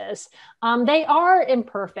basis. They are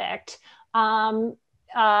imperfect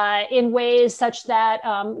in ways such that,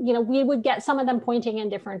 we would get some of them pointing in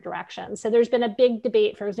different directions. So there's been a big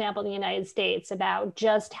debate, for example, in the United States about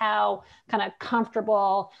just how kind of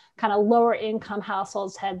comfortable kind of lower income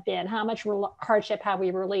households have been, how much hardship have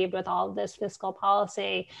we relieved with all of this fiscal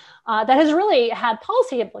policy that has really had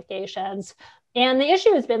policy implications. And the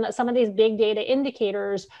issue has been that some of these big data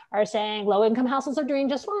indicators are saying low-income households are doing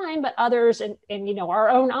just fine, but others, in our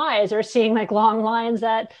own eyes, are seeing like long lines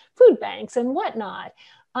at food banks and whatnot.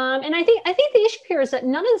 And I think the issue here is that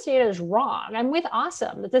none of this data is wrong. I'm with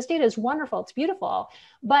Asim that this data is wonderful, it's beautiful,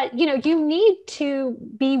 but you need to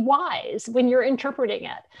be wise when you're interpreting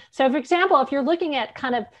it. So, for example, if you're looking at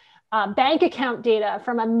kind of bank account data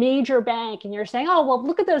from a major bank, and you're saying, oh, well,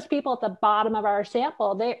 look at those people at the bottom of our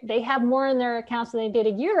sample. They have more in their accounts than they did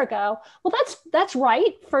a year ago. Well, that's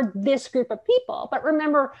right for this group of people. But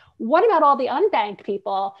remember, what about all the unbanked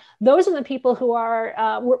people? Those are the people who are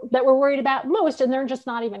that we're worried about most, and they're just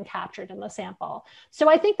not even captured in the sample. So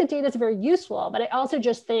I think the data is very useful, but I also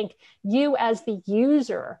just think you as the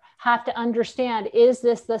user have to understand, is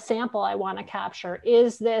this the sample I want to capture?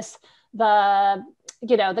 Is this the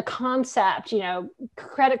concept,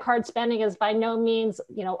 credit card spending is by no means,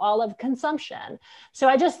 all of consumption. So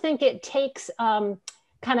I just think it takes kind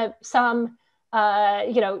of some,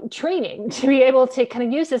 training to be able to kind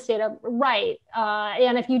of use this data right.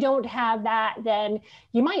 And if you don't have that, then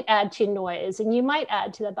you might add to noise and you might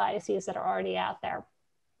add to the biases that are already out there.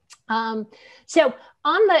 So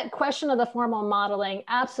on the question of the formal modeling,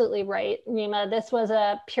 absolutely right, Rema, this was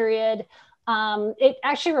a period. It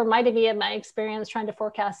actually reminded me of my experience trying to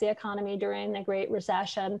forecast the economy during the Great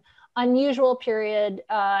Recession. Unusual period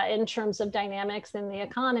in terms of dynamics in the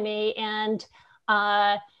economy, and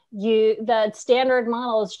the standard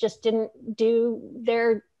models just didn't do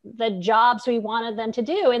the jobs we wanted them to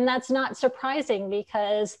do, and that's not surprising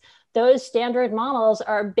because those standard models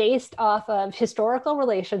are based off of historical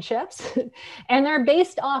relationships, and they're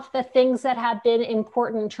based off the things that have been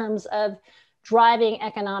important in terms of driving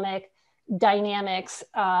economic dynamics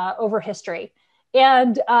over history.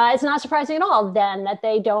 And it's not surprising at all then that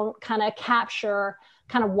they don't kind of capture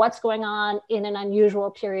kind of what's going on in an unusual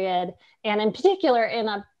period, and in particular in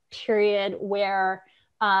a period where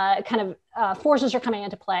kind of forces are coming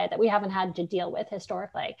into play that we haven't had to deal with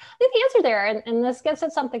historically? I think the answer there, and this gets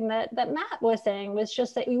at something that Matt was saying, was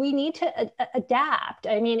just that we need to adapt.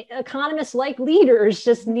 I mean, economists, like leaders,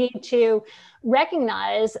 just need to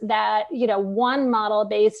recognize that, one model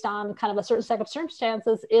based on kind of a certain set of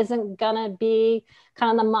circumstances isn't going to be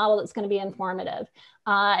kind of the model that's going to be informative.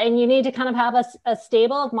 And you need to kind of have a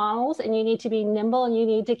stable of models, and you need to be nimble, and you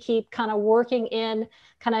need to keep kind of working in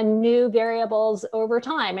kind of new variables over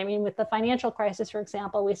time. I mean, with the financial crisis, for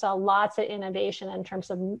example, we saw lots of innovation in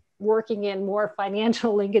terms of working in more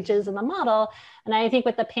financial linkages in the model. And I think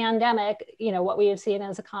with the pandemic, what we have seen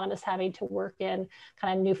as economists having to work in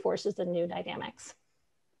kind of new forces and new dynamics.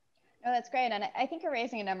 Oh, that's great. And I think you're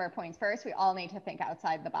raising a number of points. First, we all need to think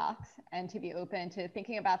outside the box and to be open to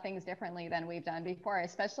thinking about things differently than we've done before,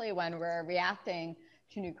 especially when we're reacting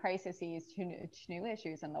to new crises, to new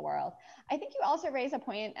issues in the world. I think you also raise a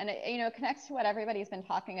point, and it connects to what everybody's been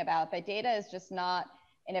talking about, that data is just not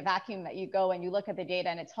in a vacuum that you go and you look at the data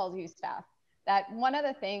and it tells you stuff. That one of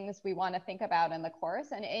the things we want to think about in the course,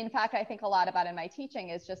 and in fact, I think a lot about in my teaching,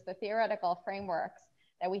 is just the theoretical frameworks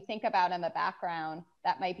that we think about in the background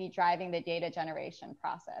that might be driving the data generation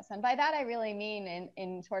process. And by that, I really mean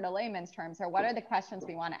in sort of layman's terms, what are the questions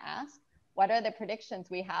we want to ask? What are the predictions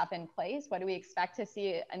we have in place? What do we expect to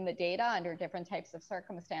see in the data under different types of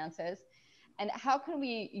circumstances? And how can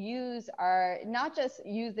we not just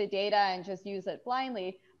use the data and just use it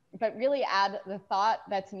blindly, but really add the thought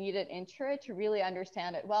that's needed into it to really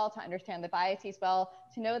understand it well, to understand the biases well,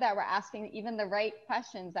 to know that we're asking even the right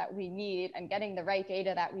questions that we need and getting the right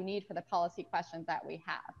data that we need for the policy questions that we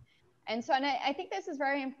have. And so, I think this is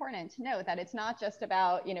very important to note, that it's not just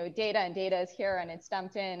about, data, and data is here and it's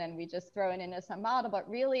dumped in and we just throw it into some model, but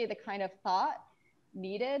really the kind of thought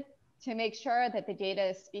needed to make sure that the data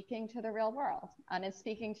is speaking to the real world and it's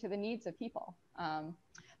speaking to the needs of people.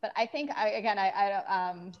 But I think, I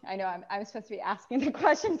know I'm supposed to be asking the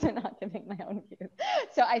questions and not giving my own views.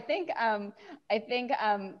 So I think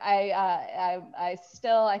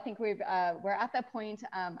we're at the point.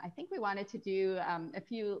 I think we wanted to do a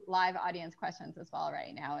few live audience questions as well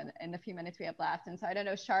right now in the few minutes we have left. And so I don't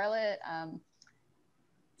know, Charlotte.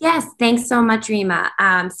 Yes, thanks so much, Rema.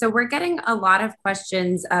 So we're getting a lot of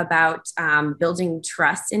questions about building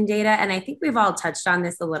trust in data, and I think we've all touched on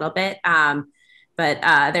this a little bit. But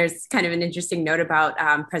there's kind of an interesting note about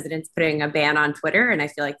presidents putting a ban on Twitter. And I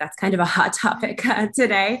feel like that's kind of a hot topic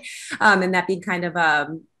today. And that being kind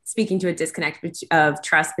of speaking to a disconnect of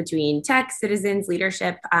trust between tech, citizens,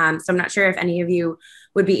 leadership. So I'm not sure if any of you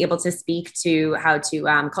would be able to speak to how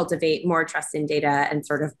to cultivate more trust in data and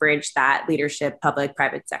sort of bridge that leadership, public,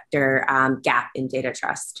 private sector gap in data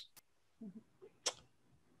trust.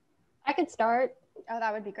 I could start. Oh,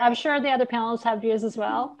 that would be great. I'm sure the other panelists have views as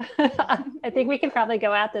well. I think we could probably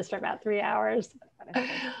go at this for about 3 hours.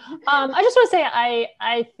 I just want to say,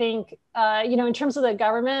 I think, in terms of the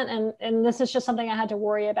government, and this is just something I had to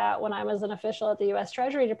worry about when I was an official at the US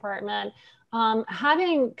Treasury Department,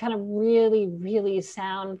 having kind of really, really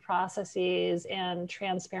sound processes and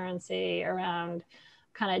transparency around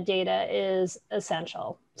kind of data is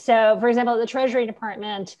essential. So, for example, at the Treasury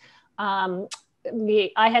Department,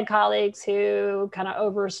 I had colleagues who kind of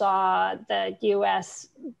oversaw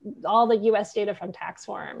all the US data from tax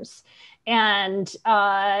forms. And,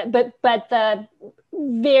 but the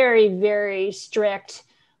very, very strict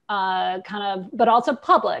but also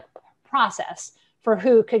public process for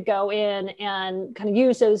who could go in and kind of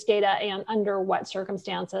use those data and under what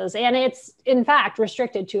circumstances. And it's in fact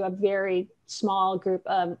restricted to a very small group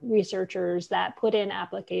of researchers that put in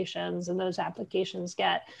applications, and those applications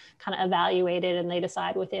get kind of evaluated and they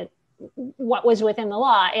decide what was within the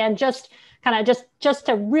law. And just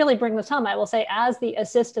to really bring this home, I will say, as the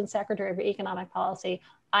Assistant Secretary for Economic Policy,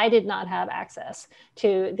 I did not have access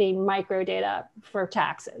to the micro data for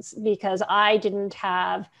taxes because I didn't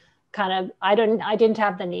have I didn't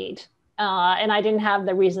have the need. And I didn't have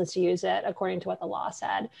the reasons to use it according to what the law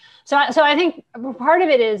said. So I think part of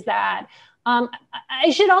it is that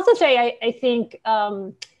I should also say, I think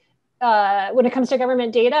when it comes to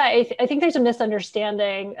government data, I think there's a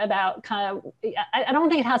misunderstanding about I don't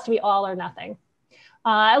think it has to be all or nothing,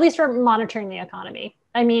 at least for monitoring the economy.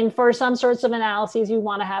 I mean, for some sorts of analyses, you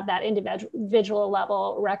want to have that individual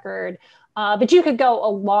level record, but you could go a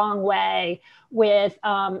long way with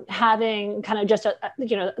having kind of just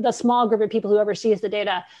the small group of people who oversees the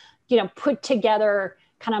data, put together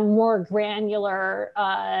kind of more granular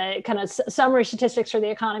kind of summary statistics for the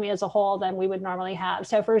economy as a whole than we would normally have.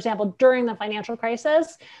 So for example, during the financial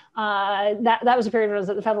crisis, that was a period where it was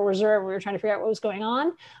at the Federal Reserve, we were trying to figure out what was going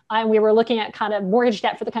on. And we were looking at kind of mortgage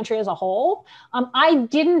debt for the country as a whole. I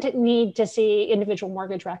didn't need to see individual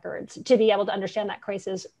mortgage records to be able to understand that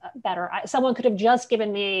crisis better. Someone could have just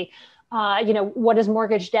given me what does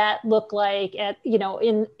mortgage debt look like at,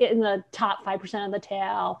 in the top 5% of the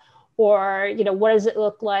tail, or, what does it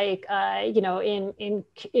look like, in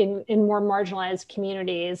more marginalized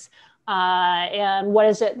communities, and what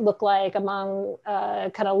does it look like among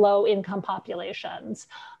kind of low income populations.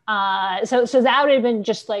 So that would have been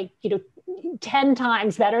just like, 10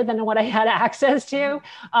 times better than what I had access to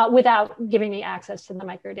without giving me access to the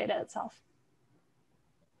microdata itself.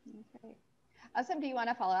 Asim, do you want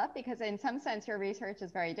to follow up? Because in some sense, your research is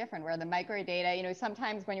very different, where the microdata,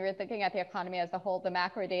 sometimes when you're thinking at the economy as a whole, the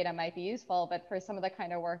macro data might be useful, but for some of the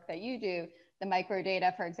kind of work that you do, the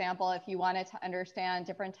microdata, for example, if you wanted to understand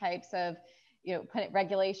different types of, put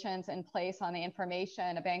regulations in place on the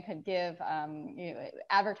information a bank could give,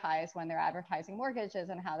 advertise when they're advertising mortgages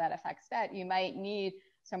and how that affects debt, you might need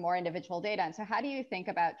some more individual data. And so how do you think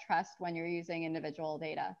about trust when you're using individual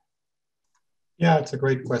data? Yeah, it's a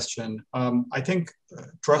great question. I think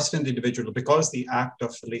trust in the individual, because the act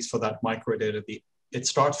of, at least for that microdata, it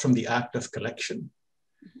starts from the act of collection,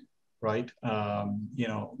 right?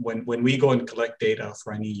 When we go and collect data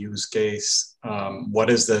for any use case, what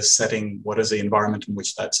is the setting? What is the environment in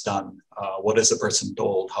which that's done? What is the person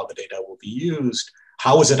told? How the data will be used?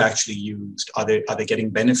 How is it actually used? Are they getting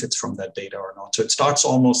benefits from that data or not? So it starts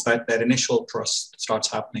almost that initial trust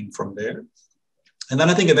starts happening from there. And then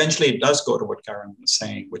I think eventually it does go to what Karen was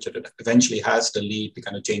saying, which it eventually has to lead to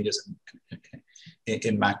kind of changes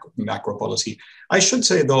in macro policy. I should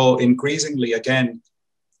say, though, increasingly, again,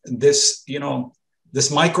 this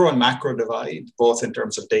micro and macro divide, both in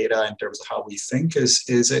terms of data, in terms of how we think,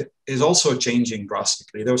 is also changing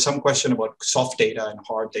drastically. There was some question about soft data and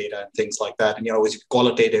hard data and things like that. And, is it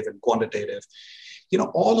qualitative and quantitative?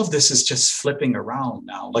 All of this is just flipping around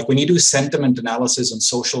now. Like when you do sentiment analysis on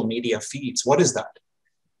social media feeds, what is that?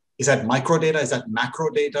 Is that micro data? Is that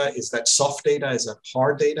macro data? Is that soft data? Is that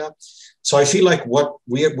hard data? So I feel like what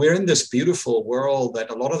we're in this beautiful world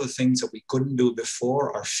that a lot of the things that we couldn't do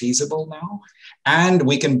before are feasible now. And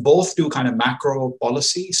we can both do kind of macro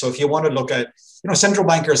policy. So if you want to look at, central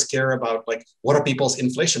bankers care about like, what are people's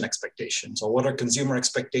inflation expectations or what are consumer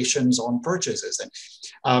expectations on purchases?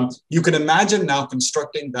 And you can imagine now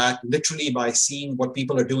constructing that literally by seeing what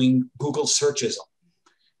people are doing Google searches on.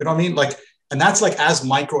 You know what I mean? And that's like as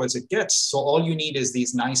micro as it gets. So all you need is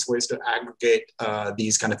these nice ways to aggregate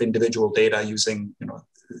these kind of individual data using,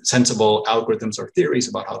 sensible algorithms or theories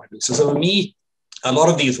about how to do. So for me, a lot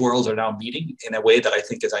of these worlds are now meeting in a way that I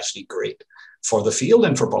think is actually great for the field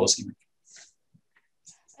and for policymaking.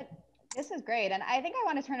 This is great. And I think I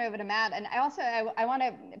want to turn over to Matt. And I want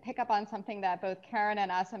to pick up on something that both Karen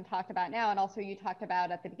and Asim talked about now, and also you talked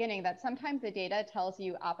about at the beginning, that sometimes the data tells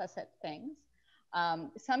you opposite things.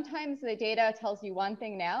 Sometimes the data tells you one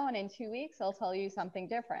thing now, and in 2 weeks, they'll tell you something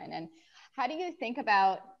different. And how do you think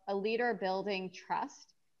about a leader building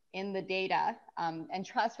trust in the data and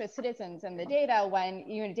trust with citizens in the data when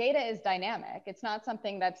data is dynamic? It's not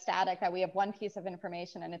something that's static, that we have one piece of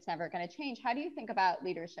information and it's never going to change. How do you think about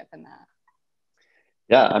leadership in that?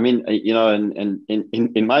 Yeah, I mean,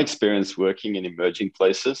 in my experience working in emerging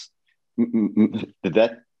places,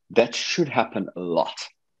 that should happen a lot.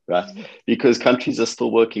 Right? Because countries are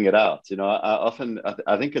still working it out.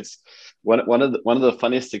 I think it's one of the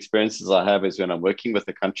funniest experiences I have is when I'm working with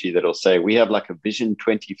a country that'll say, we have like a vision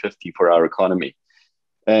 2050 for our economy.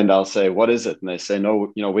 And I'll say, what is it? And they say,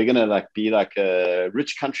 no, we're going to be like a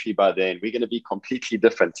rich country by then. We're going to be completely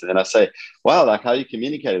different. And then I say, wow, like how you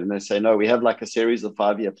communicate it? And they say, no, we have like a series of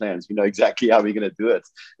 5-year plans. We know exactly how we're going to do it.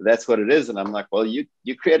 That's what it is. And I'm like, well,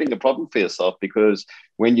 you're creating a problem for yourself, because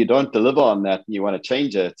when you don't deliver on that and you want to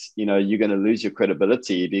change it, you're going to lose your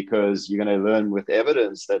credibility, because you're going to learn with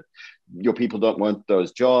evidence that your people don't want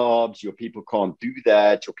those jobs, your people can't do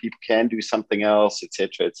that, your people can do something else, et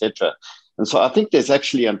cetera, et cetera. And so I think there's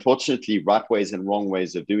actually, unfortunately, right ways and wrong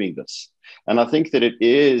ways of doing this. And I think that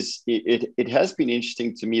it has been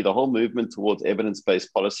interesting to me, the whole movement towards evidence-based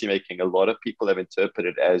policymaking. A lot of people have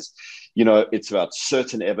interpreted as, it's about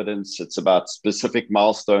certain evidence, it's about specific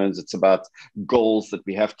milestones, it's about goals that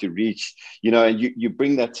we have to reach, and you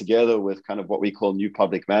bring that together with kind of what we call new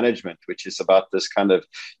public management, which is about this kind of,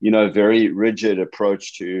 very rigid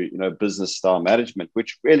approach to, business style management,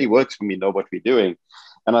 which really works when we know what we're doing.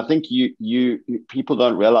 And I think people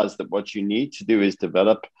don't realize that what you need to do is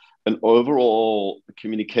develop an overall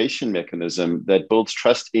communication mechanism that builds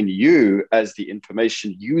trust in you as the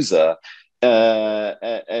information user,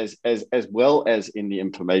 as well as in the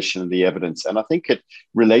information and the evidence. And I think it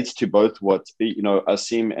relates to both what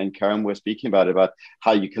Asim and Karim were speaking about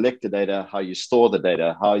how you collect the data, how you store the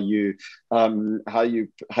data, how you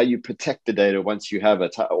protect the data once you have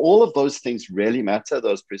it. All of those things really matter,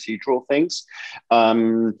 those procedural things.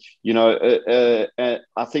 I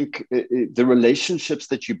think the relationships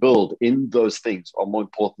that you build in those things are more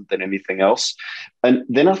important than anything else. And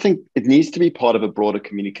then I think it needs to be part of a broader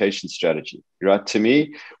communication strategy, right? To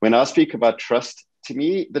me, when I speak about trust, to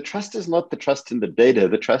me, the trust is not the trust in the data.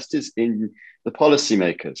 The trust is in the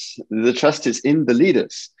policymakers. The trust is in the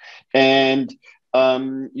leaders. And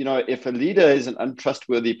if a leader is an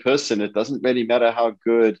untrustworthy person, it doesn't really matter how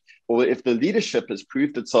good, or if the leadership has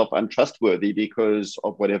proved itself untrustworthy because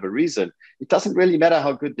of whatever reason, it doesn't really matter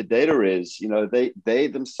how good the data is. They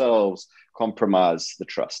themselves compromise the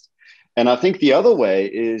trust. And I think the other way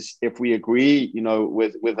is if we agree,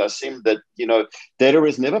 with Asim that, data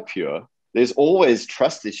is never pure. There's always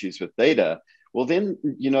trust issues with data. Well, then,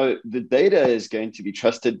 the data is going to be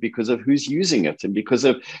trusted because of who's using it and because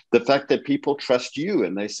of the fact that people trust you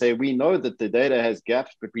and they say, we know that the data has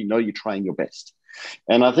gaps, but we know you're trying your best.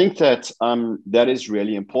 And I think that that is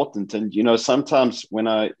really important. And, sometimes when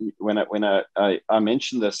I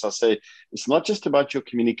mention this, I say, it's not just about your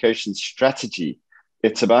communication strategy,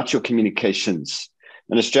 it's about your communications.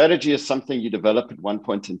 And a strategy is something you develop at one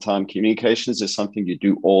point in time. Communications is something you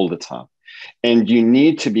do all the time. And you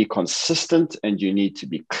need to be consistent, and you need to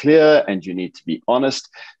be clear, and you need to be honest.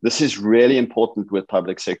 This is really important with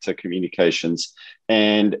public sector communications.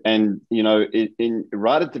 And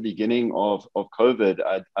right at the beginning of COVID,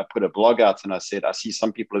 I put a blog out and I said, I see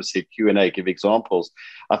some people have said Q&A, give examples.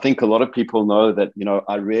 I think a lot of people know that,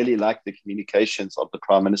 I really like the communications of the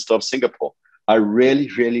Prime Minister of Singapore. I really,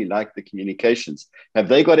 really like the communications. Have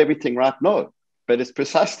they got everything right? No. But it's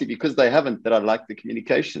precisely because they haven't that I like the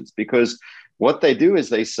communications, because what they do is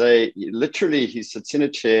they say, literally, he sits in a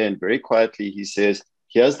chair and very quietly he says,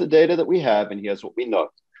 here's the data that we have and here's what we know.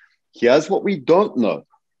 Here's what we don't know.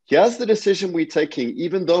 Here's the decision we're taking,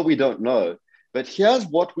 even though we don't know. But here's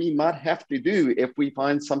what we might have to do if we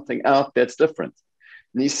find something out that's different.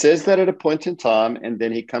 And he says that at a point in time, and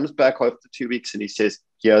then he comes back after 2 weeks and he says,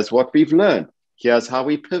 here's what we've learned. Here's how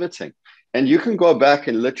we're pivoting. And you can go back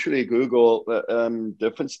and literally Google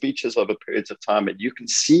different speeches over periods of time, and you can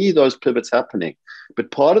see those pivots happening.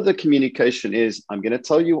 But part of the communication is, I'm going to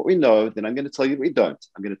tell you what we know, then I'm going to tell you what we don't.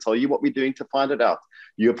 I'm going to tell you what we're doing to find it out.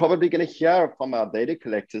 You're probably going to hear from our data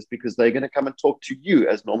collectors because they're going to come and talk to you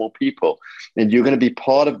as normal people, and you're going to be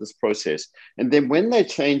part of this process. And then when they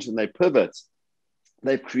change and they pivot,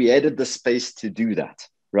 they've created the space to do that.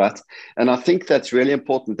 Right. And I think that's really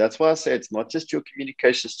important. That's why I say it's not just your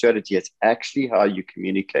communication strategy, it's actually how you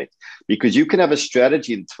communicate. Because you can have a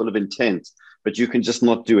strategy that's full of intent, but you can just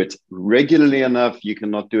not do it regularly enough. You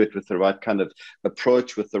cannot do it with the right kind of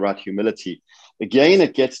approach, with the right humility. Again,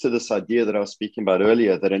 it gets to this idea that I was speaking about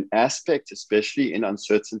earlier, that an aspect, especially in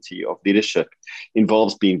uncertainty of leadership,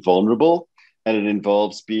 involves being vulnerable, and it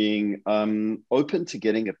involves being open to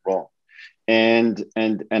getting it wrong. And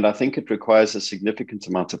I think it requires a significant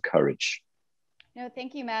amount of courage. No,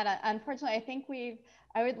 thank you, Matt. Unfortunately,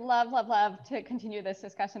 I would love to continue this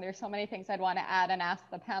discussion. There's so many things I'd want to add and ask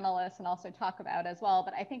the panelists and also talk about as well,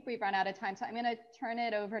 but I think we've run out of time. So I'm going to turn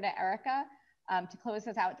it over to Erica to close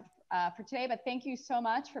us out for today. But thank you so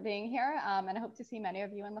much for being here, and I hope to see many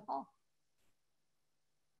of you in the fall.